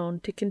his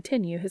phone to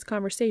continue his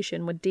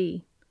conversation with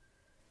Dee.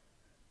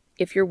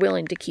 "If you're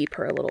willing to keep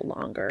her a little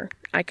longer,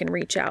 I can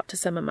reach out to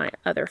some of my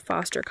other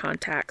foster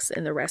contacts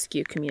in the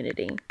rescue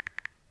community.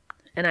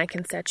 And I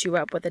can set you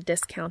up with a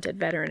discounted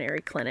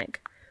veterinary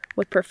clinic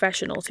with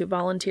professionals who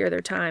volunteer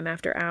their time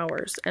after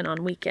hours and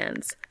on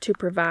weekends to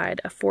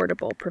provide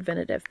affordable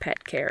preventative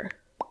pet care."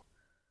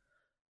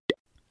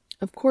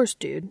 "Of course,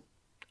 dude.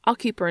 I'll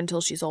keep her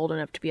until she's old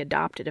enough to be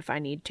adopted if I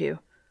need to.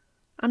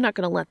 I'm not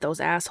going to let those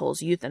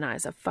assholes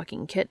euthanize a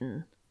fucking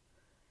kitten."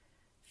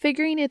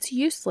 Figuring it's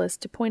useless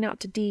to point out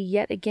to Dee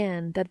yet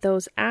again that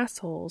those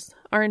assholes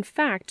are in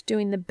fact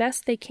doing the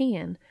best they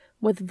can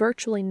with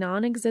virtually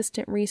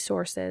non-existent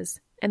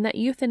resources, and that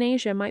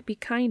euthanasia might be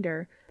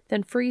kinder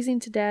than freezing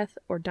to death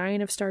or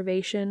dying of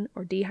starvation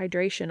or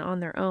dehydration on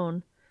their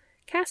own,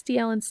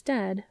 Castiel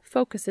instead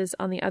focuses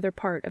on the other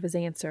part of his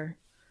answer.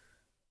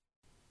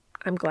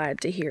 "I'm glad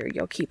to hear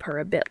you'll keep her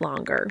a bit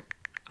longer.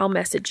 I'll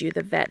message you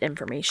the vet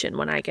information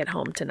when I get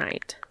home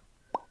tonight."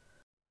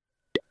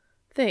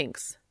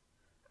 "Thanks.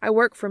 I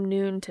work from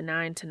noon to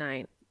 9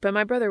 tonight, but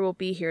my brother will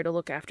be here to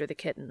look after the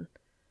kitten.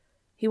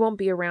 He won't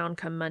be around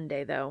come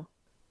Monday, though.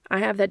 I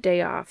have that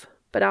day off,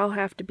 but I'll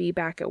have to be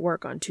back at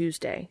work on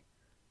Tuesday.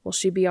 Will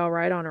she be all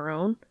right on her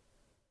own?"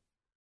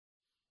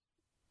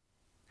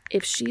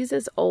 "If she's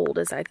as old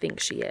as I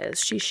think she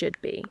is, she should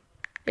be.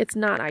 It's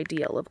not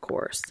ideal, of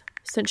course,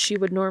 since she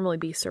would normally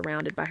be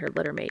surrounded by her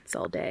littermates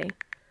all day.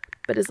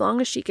 But as long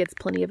as she gets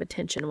plenty of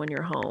attention when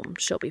you're home,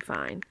 she'll be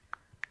fine.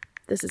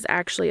 This is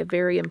actually a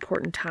very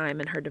important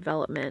time in her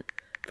development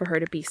for her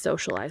to be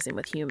socializing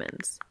with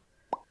humans."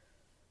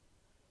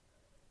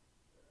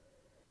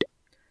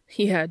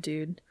 "Yeah,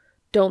 dude.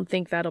 Don't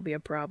think that'll be a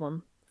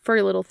problem.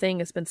 Furry little thing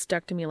has been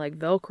stuck to me like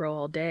Velcro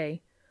all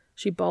day.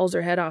 She bawls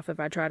her head off if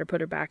I try to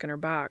put her back in her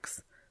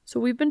box. So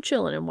we've been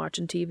chilling and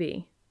watching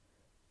TV."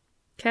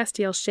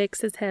 Castiel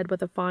shakes his head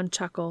with a fond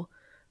chuckle,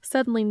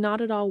 suddenly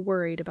not at all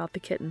worried about the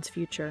kitten's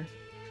future.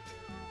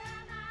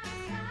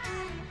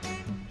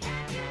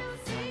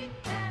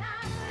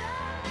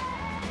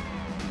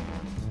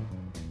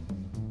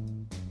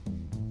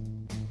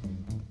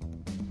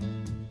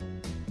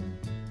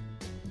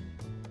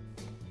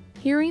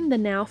 Hearing the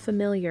now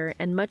familiar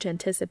and much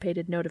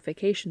anticipated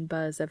notification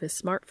buzz of his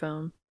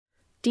smartphone,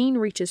 Dean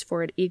reaches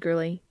for it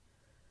eagerly.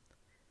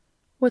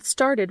 What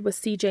started with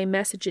CJ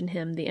messaging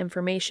him the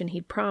information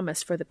he'd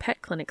promised for the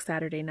pet clinic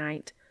Saturday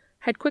night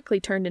had quickly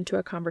turned into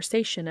a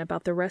conversation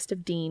about the rest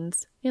of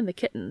Dean's, and the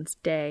kitten's,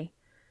 day,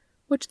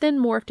 which then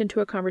morphed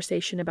into a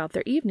conversation about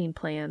their evening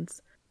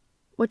plans,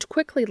 which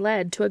quickly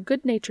led to a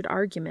good-natured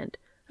argument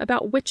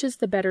about which is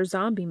the better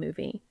zombie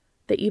movie,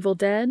 The Evil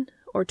Dead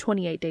or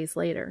 28 Days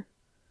Later.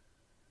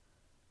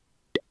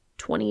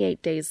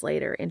 28 Days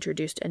Later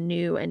introduced a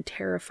new and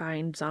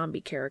terrifying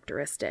zombie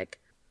characteristic: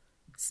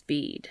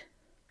 speed.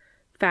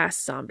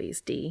 Fast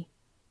zombies, D.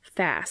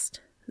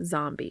 Fast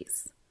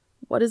zombies.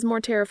 What is more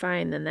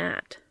terrifying than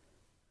that?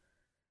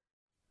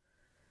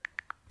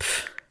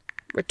 Pfft.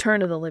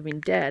 Return of the Living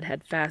Dead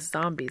had fast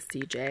zombies,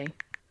 CJ.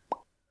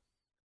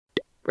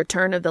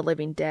 Return of the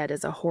Living Dead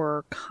is a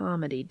horror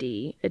comedy,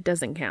 D. It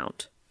doesn't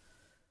count.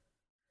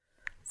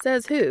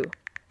 Says who?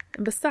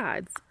 And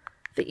besides,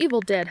 The Evil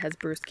Dead has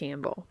Bruce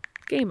Campbell.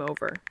 Game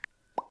over.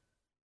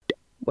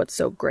 What's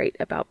so great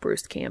about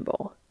Bruce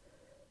Campbell?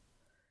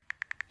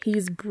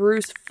 He's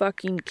Bruce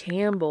fucking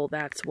Campbell,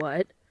 that's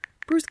what.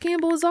 Bruce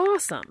Campbell is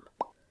awesome.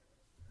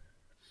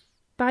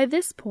 By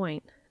this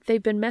point,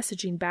 they've been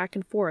messaging back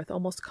and forth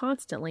almost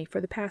constantly for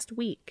the past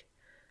week.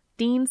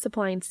 Dean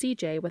supplying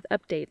CJ with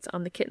updates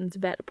on the kitten's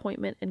vet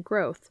appointment and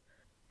growth,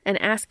 and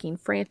asking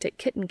frantic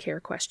kitten care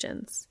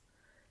questions,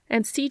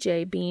 and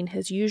CJ being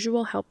his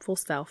usual helpful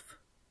self.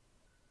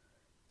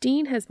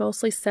 Dean has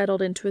mostly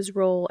settled into his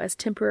role as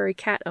temporary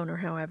cat owner,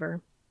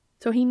 however,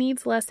 so he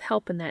needs less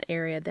help in that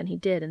area than he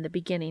did in the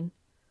beginning.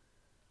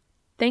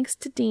 Thanks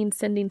to Dean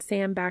sending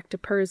Sam back to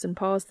Purrs and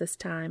Paws this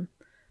time,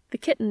 the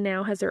kitten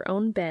now has her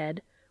own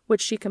bed,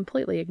 which she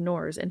completely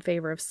ignores in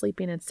favor of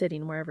sleeping and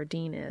sitting wherever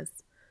Dean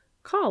is,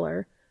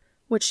 collar,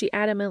 which she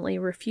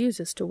adamantly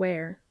refuses to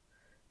wear,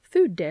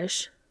 food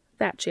dish,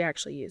 that she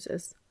actually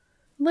uses,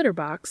 litter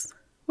box,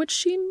 which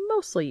she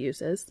mostly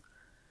uses,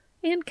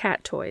 and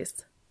cat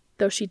toys,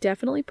 though she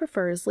definitely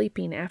prefers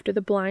leaping after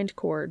the blind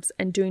cords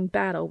and doing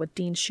battle with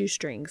Dean's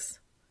shoestrings.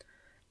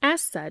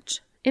 As such,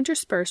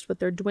 interspersed with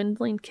their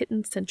dwindling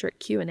kitten-centric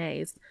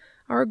Q&As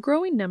are a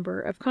growing number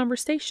of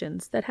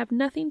conversations that have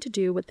nothing to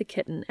do with the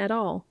kitten at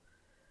all.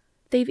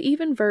 They've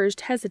even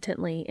verged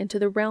hesitantly into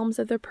the realms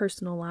of their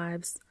personal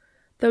lives,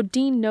 though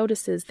Dean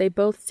notices they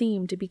both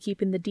seem to be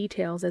keeping the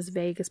details as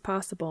vague as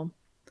possible.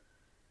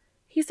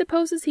 He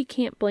supposes he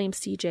can't blame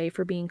CJ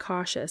for being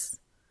cautious.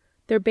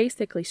 They're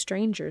basically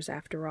strangers,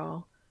 after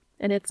all,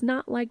 and it's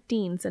not like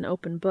Dean's an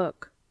open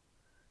book.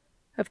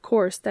 Of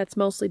course, that's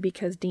mostly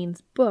because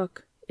Dean's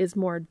book is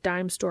more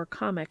dime store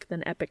comic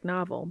than epic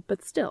novel,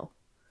 but still.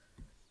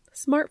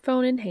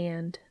 Smartphone in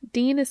hand,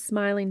 Dean is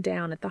smiling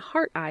down at the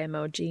heart eye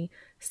emoji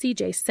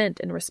CJ sent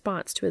in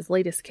response to his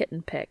latest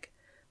kitten pic,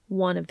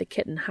 one of the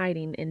kitten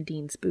hiding in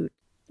Dean's boot,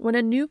 when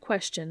a new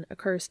question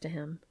occurs to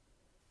him.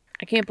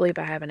 I can't believe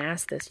I haven't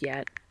asked this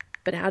yet,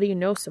 but how do you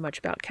know so much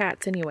about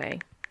cats anyway?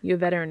 You a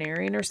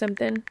veterinarian or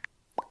something?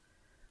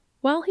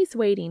 While he's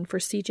waiting for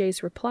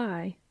CJ's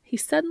reply, he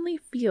suddenly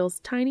feels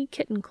tiny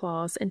kitten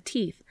claws and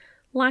teeth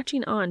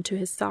latching on to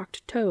his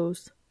socked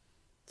toes.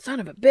 Son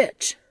of a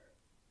bitch!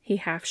 He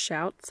half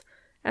shouts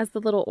as the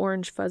little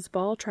orange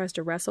fuzzball tries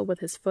to wrestle with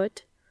his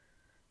foot.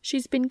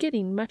 She's been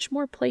getting much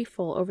more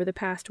playful over the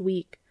past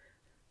week,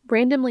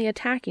 randomly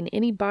attacking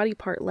any body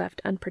part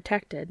left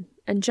unprotected,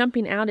 and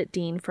jumping out at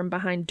Dean from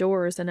behind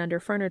doors and under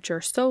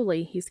furniture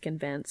solely, he's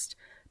convinced,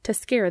 to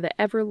scare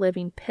the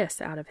ever-living piss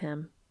out of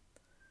him.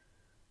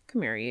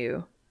 Come here,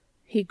 you,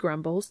 he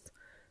grumbles,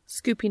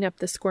 scooping up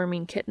the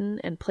squirming kitten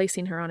and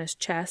placing her on his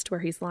chest where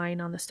he's lying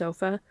on the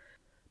sofa,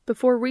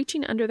 before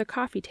reaching under the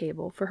coffee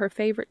table for her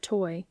favorite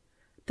toy,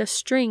 the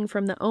string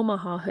from the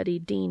Omaha hoodie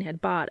Dean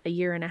had bought a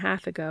year and a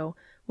half ago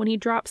when he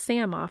dropped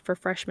Sam off for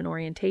freshman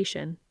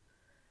orientation.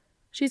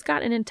 She's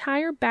got an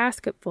entire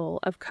basket full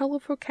of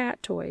colorful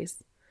cat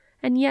toys,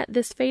 and yet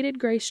this faded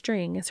gray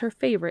string is her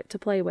favorite to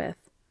play with.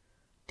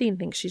 Dean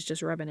thinks she's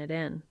just rubbing it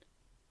in.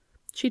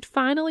 She'd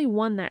finally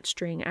won that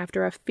string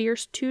after a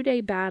fierce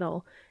 2-day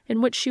battle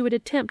in which she would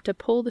attempt to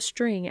pull the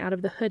string out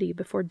of the hoodie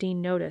before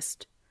Dean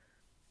noticed.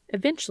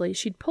 Eventually,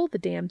 she'd pulled the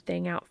damn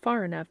thing out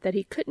far enough that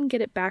he couldn't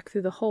get it back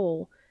through the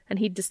hole, and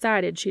he'd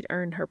decided she'd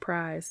earned her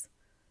prize.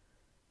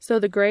 So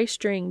the gray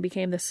string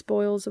became the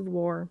spoils of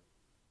war.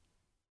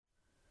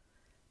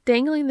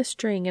 Dangling the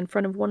string in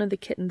front of one of the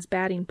kitten's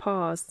batting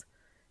paws,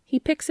 he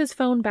picks his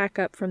phone back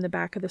up from the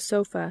back of the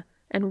sofa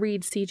and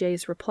reads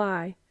CJ's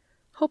reply,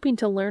 hoping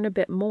to learn a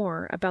bit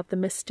more about the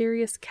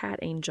mysterious cat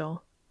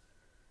angel.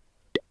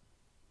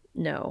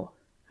 No,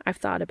 I've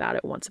thought about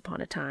it once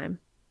upon a time.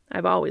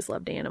 I've always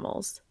loved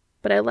animals,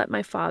 but I let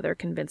my father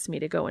convince me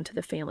to go into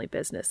the family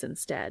business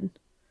instead.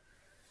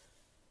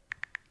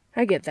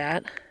 I get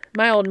that.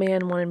 My old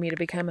man wanted me to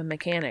become a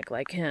mechanic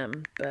like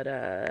him, but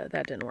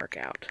that didn't work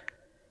out.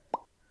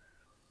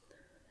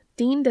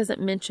 Dean doesn't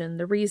mention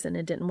the reason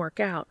it didn't work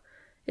out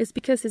is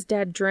because his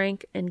dad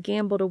drank and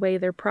gambled away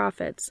their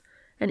profits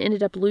and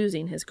ended up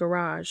losing his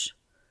garage.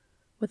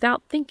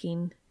 Without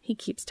thinking, he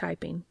keeps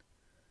typing.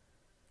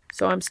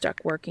 So I'm stuck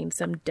working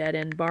some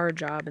dead-end bar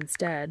job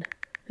instead.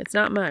 It's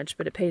not much,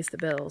 but it pays the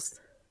bills.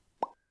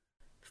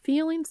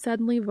 Feeling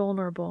suddenly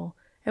vulnerable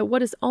at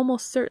what is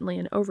almost certainly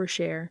an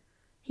overshare,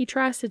 he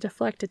tries to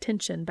deflect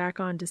attention back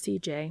onto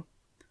CJ.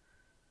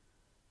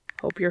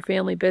 Hope your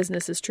family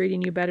business is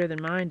treating you better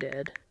than mine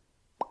did.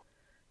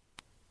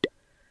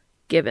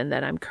 Given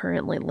that I'm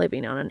currently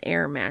living on an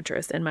air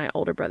mattress in my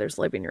older brother's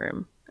living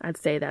room, I'd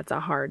say that's a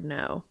hard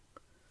no.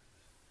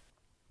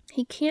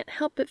 He can't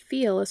help but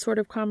feel a sort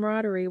of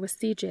camaraderie with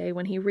CJ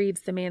when he reads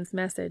the man's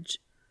message.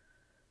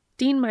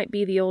 Dean might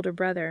be the older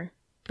brother,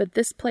 but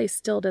this place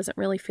still doesn't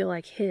really feel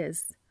like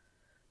his.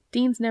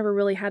 Dean's never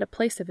really had a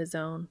place of his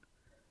own.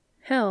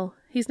 Hell,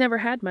 he's never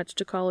had much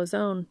to call his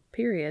own,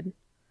 period.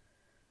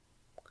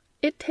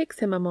 It takes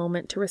him a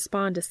moment to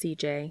respond to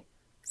CJ,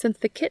 since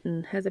the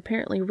kitten has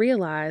apparently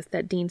realized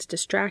that Dean's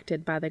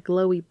distracted by the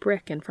glowy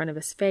brick in front of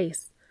his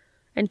face,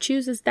 and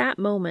chooses that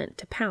moment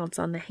to pounce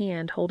on the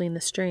hand holding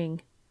the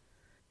string.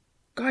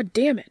 God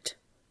damn it!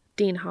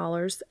 Dean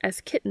hollers as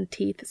kitten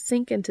teeth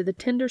sink into the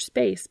tender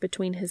space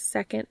between his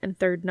second and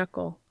third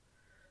knuckle.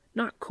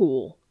 Not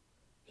cool,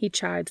 he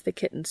chides the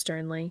kitten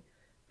sternly,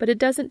 but it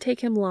doesn't take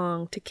him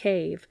long to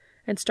cave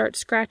and start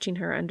scratching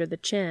her under the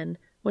chin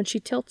when she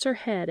tilts her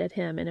head at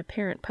him in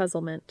apparent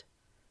puzzlement.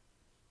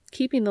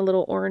 Keeping the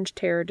little orange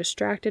terror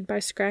distracted by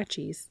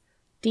scratchies,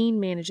 Dean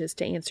manages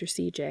to answer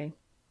CJ.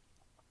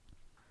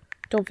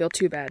 Don't feel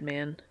too bad,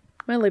 man.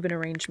 My living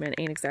arrangement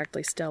ain't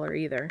exactly stellar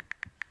either.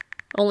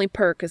 Only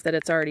perk is that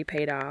it's already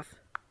paid off,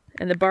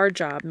 and the bar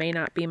job may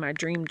not be my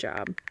dream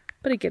job,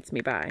 but it gets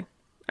me by.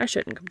 I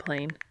shouldn't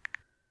complain.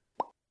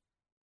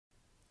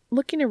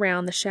 Looking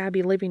around the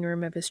shabby living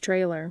room of his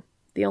trailer,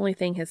 the only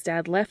thing his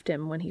dad left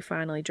him when he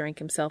finally drank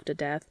himself to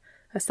death,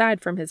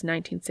 aside from his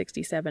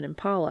 1967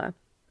 Impala,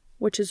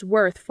 which is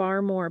worth far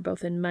more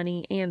both in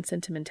money and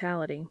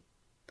sentimentality,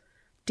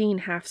 Dean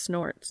half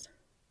snorts.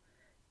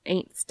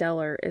 Ain't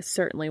stellar is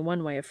certainly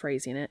one way of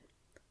phrasing it.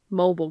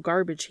 Mobile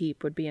garbage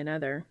heap would be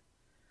another.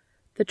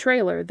 The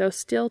trailer, though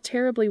still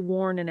terribly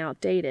worn and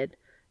outdated,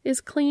 is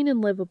clean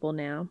and livable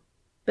now,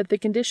 but the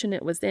condition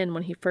it was in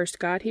when he first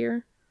got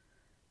here?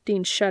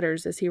 Dean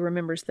shudders as he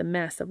remembers the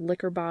mess of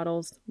liquor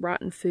bottles,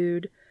 rotten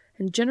food,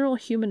 and general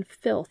human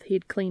filth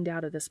he'd cleaned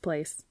out of this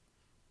place.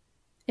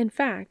 In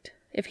fact,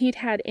 if he'd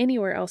had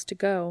anywhere else to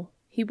go,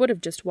 he would have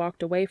just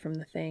walked away from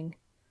the thing.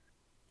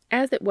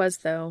 As it was,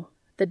 though,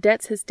 the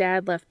debts his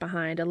dad left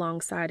behind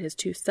alongside his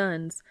 2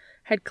 sons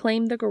had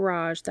claimed the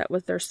garage that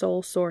was their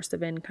sole source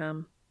of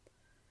income.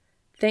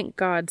 Thank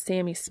God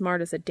Sammy's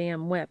smart as a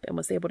damn whip and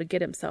was able to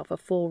get himself a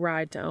full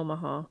ride to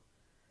Omaha.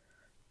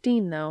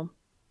 Dean, though,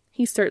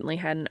 he certainly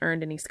hadn't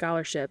earned any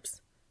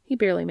scholarships. He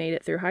barely made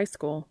it through high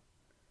school.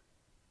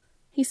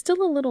 He's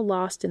still a little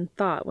lost in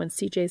thought when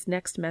CJ's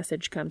next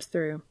message comes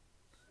through.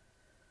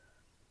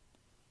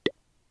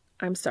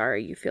 I'm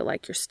sorry you feel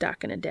like you're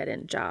stuck in a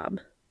dead-end job.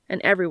 And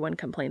everyone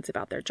complains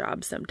about their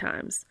jobs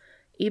sometimes,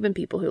 even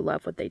people who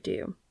love what they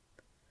do.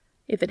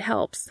 If it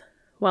helps,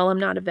 while I'm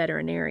not a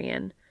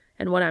veterinarian,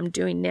 and what I'm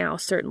doing now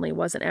certainly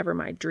wasn't ever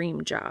my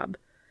dream job,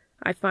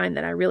 I find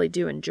that I really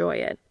do enjoy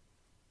it.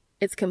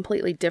 It's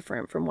completely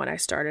different from what I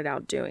started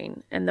out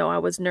doing, and though I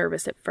was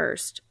nervous at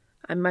first,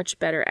 I'm much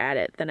better at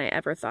it than I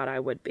ever thought I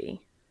would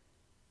be.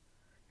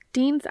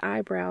 Dean's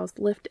eyebrows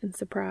lift in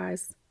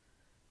surprise.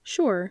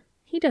 Sure,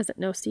 he doesn't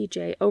know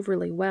CJ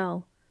overly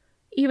well,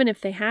 even if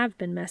they have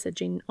been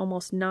messaging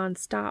almost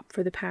non-stop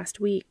for the past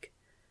week.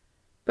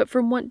 But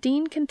from what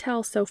Dean can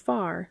tell so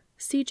far,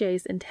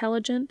 CJ's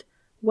intelligent,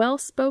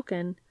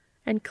 well-spoken,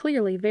 and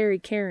clearly very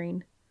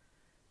caring.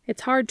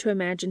 It's hard to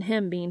imagine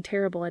him being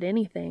terrible at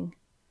anything.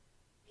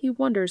 He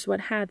wonders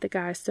what had the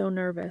guy so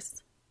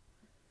nervous.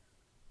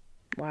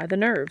 Why the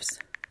nerves?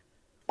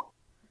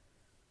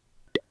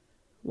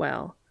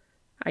 Well,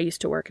 I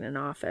used to work in an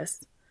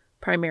office,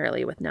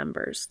 primarily with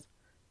numbers.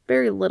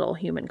 Very little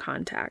human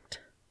contact.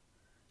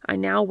 I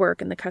now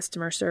work in the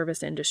customer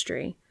service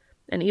industry,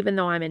 and even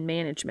though I'm in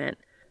management,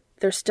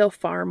 there's still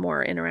far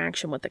more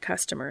interaction with the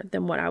customer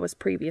than what I was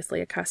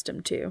previously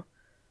accustomed to.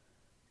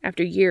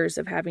 After years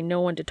of having no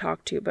one to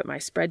talk to but my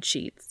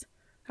spreadsheets,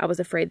 I was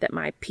afraid that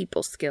my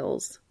people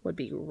skills would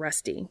be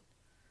rusty.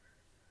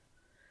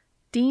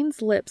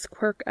 Dean's lips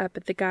quirk up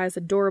at the guy's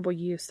adorable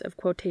use of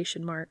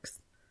quotation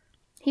marks.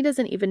 He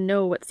doesn't even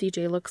know what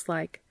CJ looks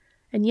like,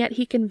 and yet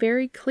he can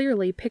very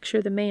clearly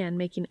picture the man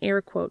making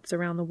air quotes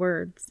around the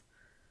words.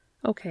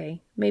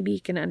 Okay, maybe he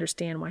can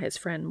understand why his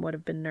friend would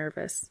have been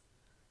nervous.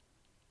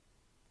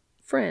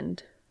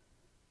 Friend.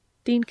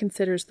 Dean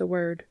considers the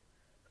word.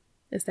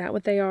 Is that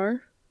what they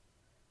are?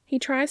 He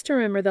tries to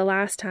remember the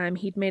last time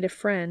he'd made a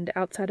friend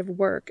outside of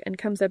work and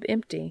comes up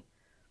empty,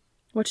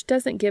 which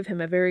doesn't give him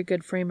a very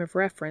good frame of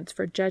reference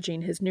for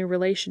judging his new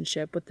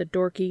relationship with the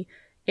dorky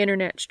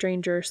internet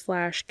stranger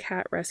 /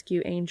 cat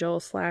rescue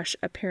angel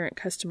 / apparent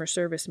customer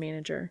service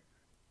manager.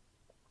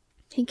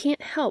 He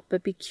can't help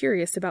but be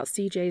curious about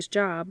CJ's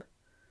job.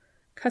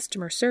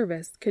 Customer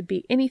service could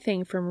be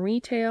anything from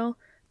retail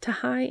to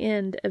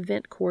high-end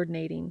event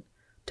coordinating,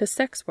 to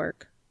sex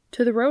work,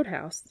 to the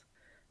roadhouse,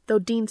 though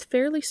Dean's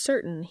fairly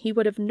certain he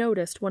would have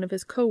noticed one of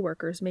his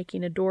co-workers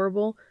making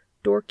adorable,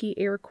 dorky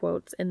air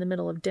quotes in the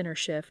middle of dinner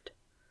shift.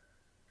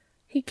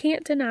 He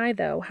can't deny,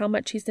 though, how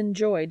much he's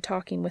enjoyed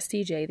talking with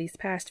CJ these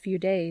past few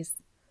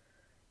days.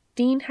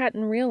 Dean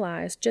hadn't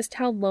realized just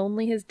how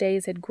lonely his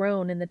days had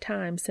grown in the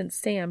time since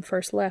Sam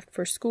first left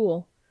for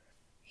school.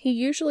 He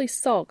usually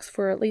sulks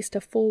for at least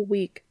a full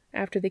week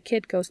after the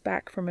kid goes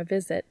back from a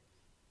visit,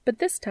 but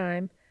this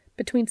time,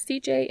 between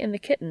CJ and the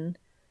kitten,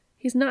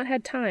 he's not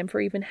had time for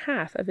even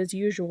half of his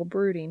usual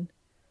brooding.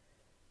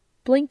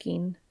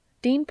 Blinking,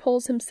 Dean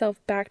pulls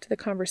himself back to the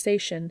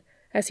conversation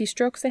as he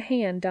strokes a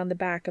hand down the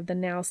back of the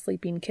now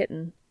sleeping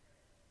kitten.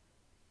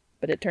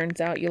 But it turns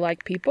out you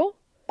like people?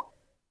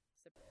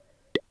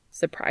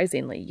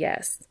 Surprisingly,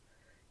 yes.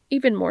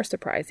 Even more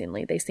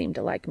surprisingly, they seem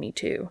to like me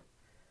too.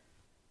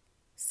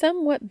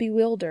 Somewhat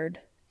bewildered,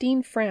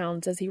 Dean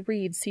frowns as he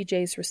reads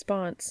CJ's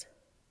response.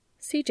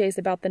 CJ's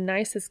about the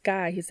nicest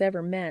guy he's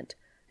ever met,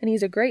 and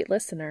he's a great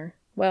listener.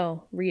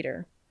 Well,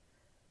 reader.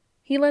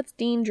 He lets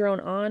Dean drone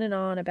on and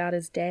on about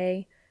his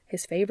day,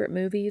 his favorite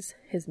movies,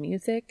 his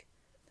music,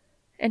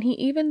 and he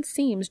even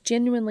seems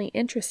genuinely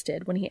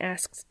interested when he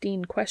asks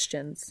Dean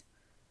questions.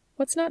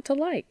 What's not to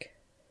like?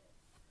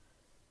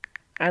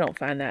 I don't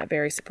find that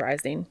very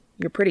surprising.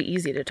 You're pretty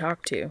easy to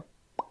talk to.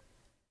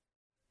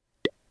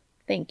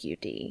 Thank you,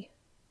 Dee.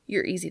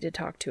 You're easy to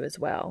talk to as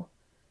well.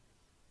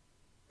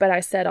 But I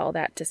said all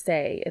that to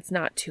say it's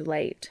not too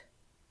late.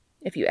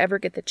 If you ever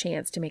get the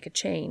chance to make a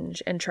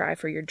change and try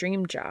for your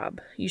dream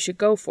job, you should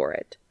go for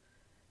it.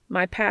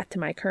 My path to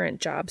my current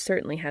job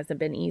certainly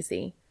hasn't been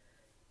easy,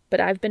 but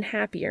I've been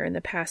happier in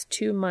the past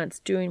 2 months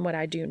doing what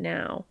I do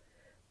now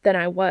than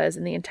I was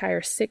in the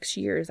entire 6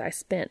 years I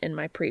spent in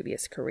my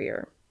previous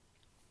career.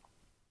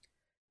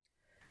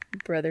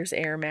 Brother's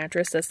air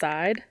mattress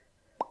aside,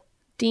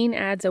 Dean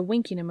adds a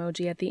winking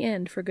emoji at the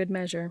end for good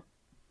measure.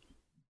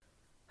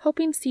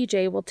 Hoping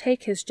CJ will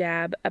take his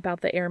jab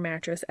about the air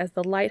mattress as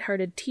the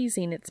light-hearted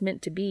teasing it's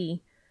meant to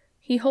be,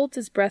 he holds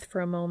his breath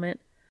for a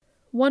moment,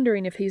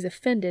 wondering if he's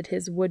offended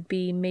his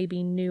would-be,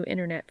 maybe new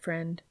internet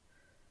friend.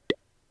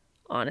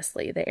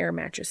 Honestly, the air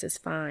mattress is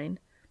fine.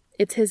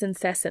 It's his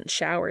incessant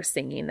shower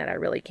singing that I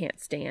really can't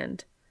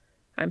stand.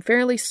 I'm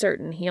fairly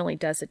certain he only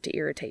does it to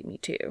irritate me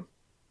too.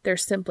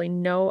 There's simply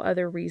no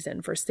other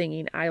reason for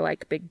singing I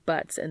Like Big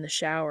Butts in the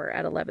shower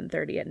at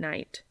 11:30 at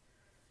night.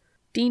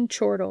 Dean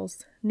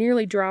chortles,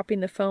 nearly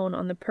dropping the phone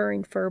on the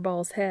purring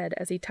furball's head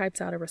as he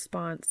types out a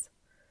response.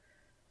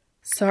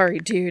 Sorry,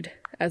 dude.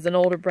 As an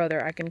older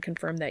brother, I can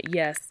confirm that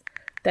yes,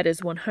 that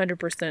is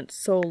 100%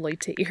 solely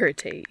to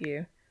irritate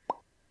you.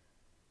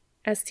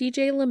 As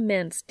CJ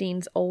laments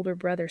Dean's older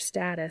brother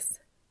status,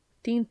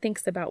 Dean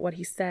thinks about what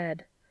he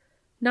said.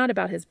 Not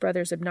about his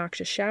brother's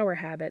obnoxious shower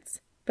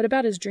habits, but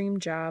about his dream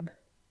job.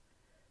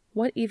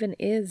 What even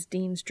is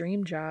Dean's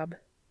dream job?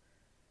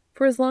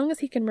 For as long as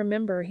he can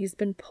remember, he's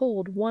been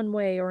pulled one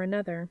way or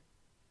another.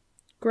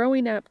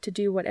 Growing up to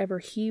do whatever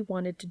he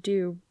wanted to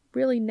do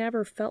really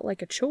never felt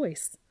like a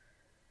choice.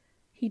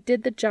 He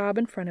did the job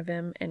in front of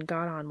him and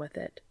got on with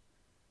it.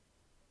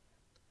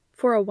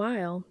 For a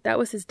while, that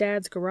was his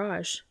dad's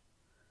garage.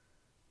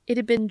 It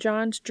had been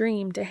John's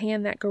dream to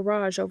hand that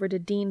garage over to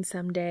Dean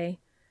someday,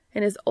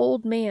 and his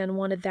old man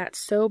wanted that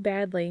so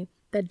badly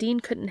that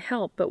Dean couldn't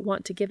help but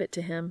want to give it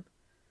to him.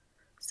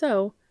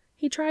 So,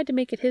 he tried to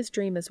make it his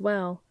dream as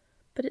well,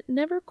 but it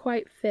never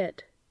quite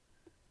fit.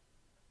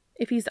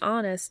 If he's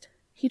honest,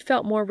 he'd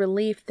felt more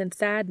relief than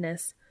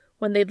sadness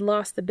when they'd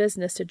lost the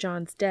business to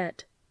John's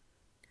debt.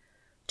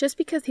 Just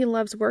because he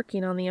loves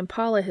working on the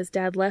Impala his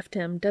dad left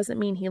him doesn't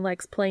mean he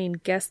likes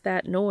playing Guess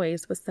That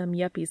Noise with some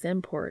yuppie's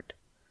import.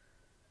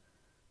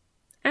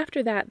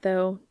 After that,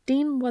 though,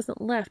 Dean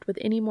wasn't left with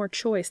any more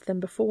choice than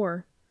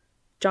before.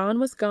 John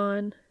was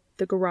gone,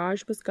 the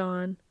garage was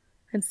gone,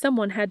 and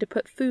someone had to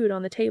put food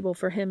on the table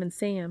for him and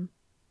Sam.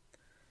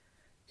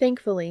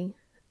 Thankfully,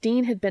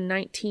 Dean had been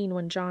 19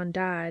 when John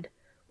died,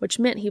 which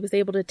meant he was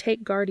able to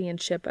take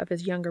guardianship of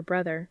his younger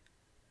brother.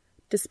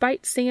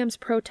 Despite Sam's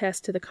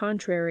protest to the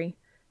contrary,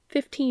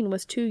 15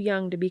 was too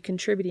young to be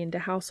contributing to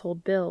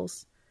household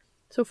bills,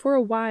 so for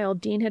a while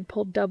Dean had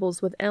pulled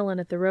doubles with Ellen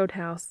at the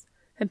roadhouse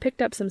and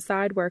picked up some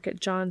side work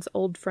at John's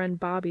old friend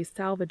Bobby's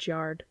salvage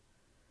yard.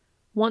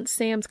 Once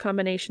Sam's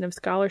combination of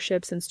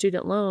scholarships and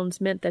student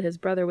loans meant that his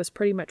brother was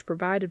pretty much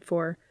provided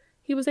for,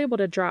 he was able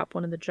to drop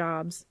one of the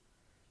jobs.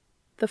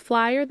 The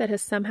flyer that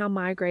has somehow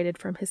migrated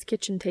from his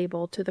kitchen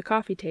table to the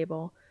coffee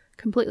table,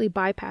 completely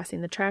bypassing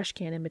the trash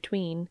can in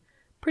between,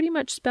 pretty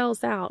much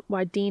spells out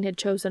why Dean had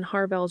chosen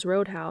Harvell's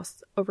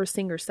Roadhouse over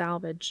Singer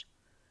Salvage.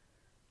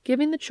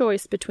 Giving the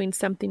choice between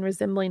something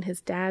resembling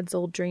his dad's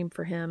old dream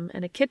for him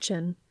and a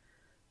kitchen,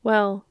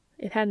 well,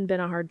 it hadn't been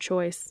a hard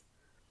choice.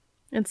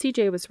 And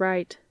CJ was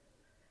right.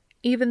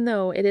 Even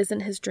though it isn't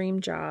his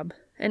dream job,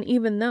 and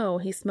even though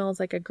he smells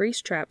like a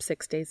grease trap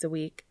 6 days a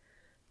week,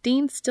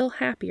 Dean's still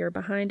happier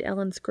behind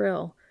Ellen's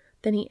grill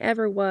than he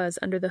ever was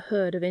under the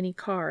hood of any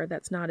car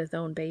that's not his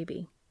own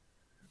baby.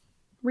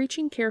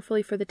 Reaching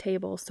carefully for the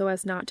table so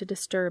as not to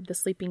disturb the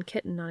sleeping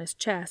kitten on his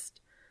chest,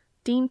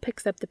 Dean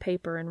picks up the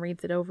paper and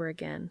reads it over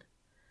again.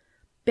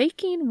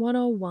 Baking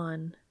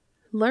 101.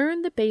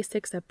 Learn the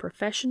basics of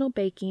professional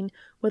baking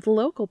with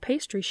local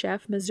pastry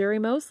chef Missouri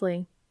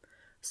Mosley.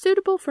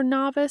 Suitable for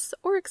novice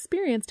or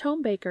experienced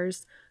home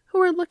bakers who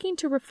are looking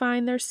to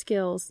refine their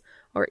skills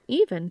or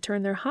even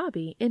turn their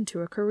hobby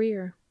into a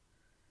career.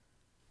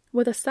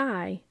 With a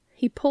sigh,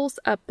 he pulls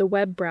up the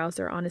web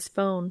browser on his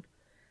phone,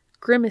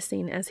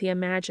 grimacing as he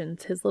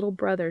imagines his little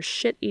brother's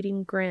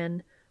shit-eating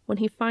grin when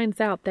he finds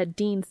out that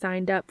Dean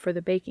signed up for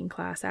the baking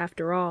class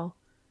after all.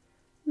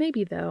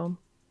 Maybe, though,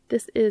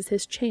 this is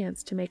his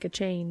chance to make a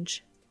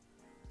change.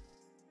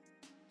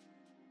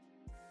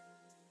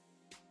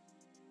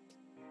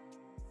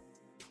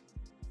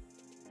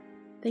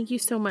 Thank you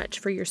so much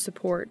for your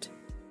support.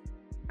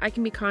 I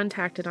can be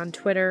contacted on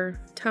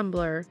Twitter,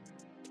 Tumblr,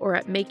 or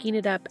at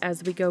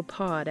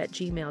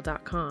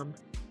makingitupaswegopod@gmail.com.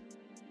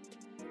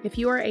 If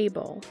you are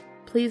able,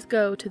 please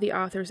go to the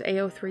author's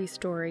AO3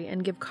 story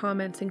and give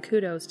comments and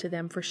kudos to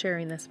them for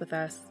sharing this with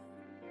us.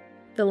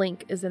 The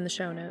link is in the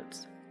show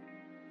notes.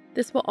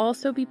 This will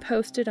also be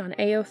posted on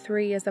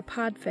AO3 as a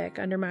podfic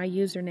under my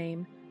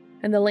username,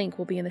 and the link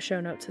will be in the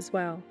show notes as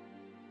well.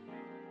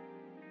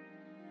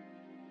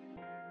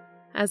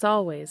 As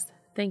always,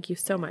 thank you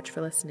so much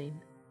for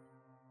listening.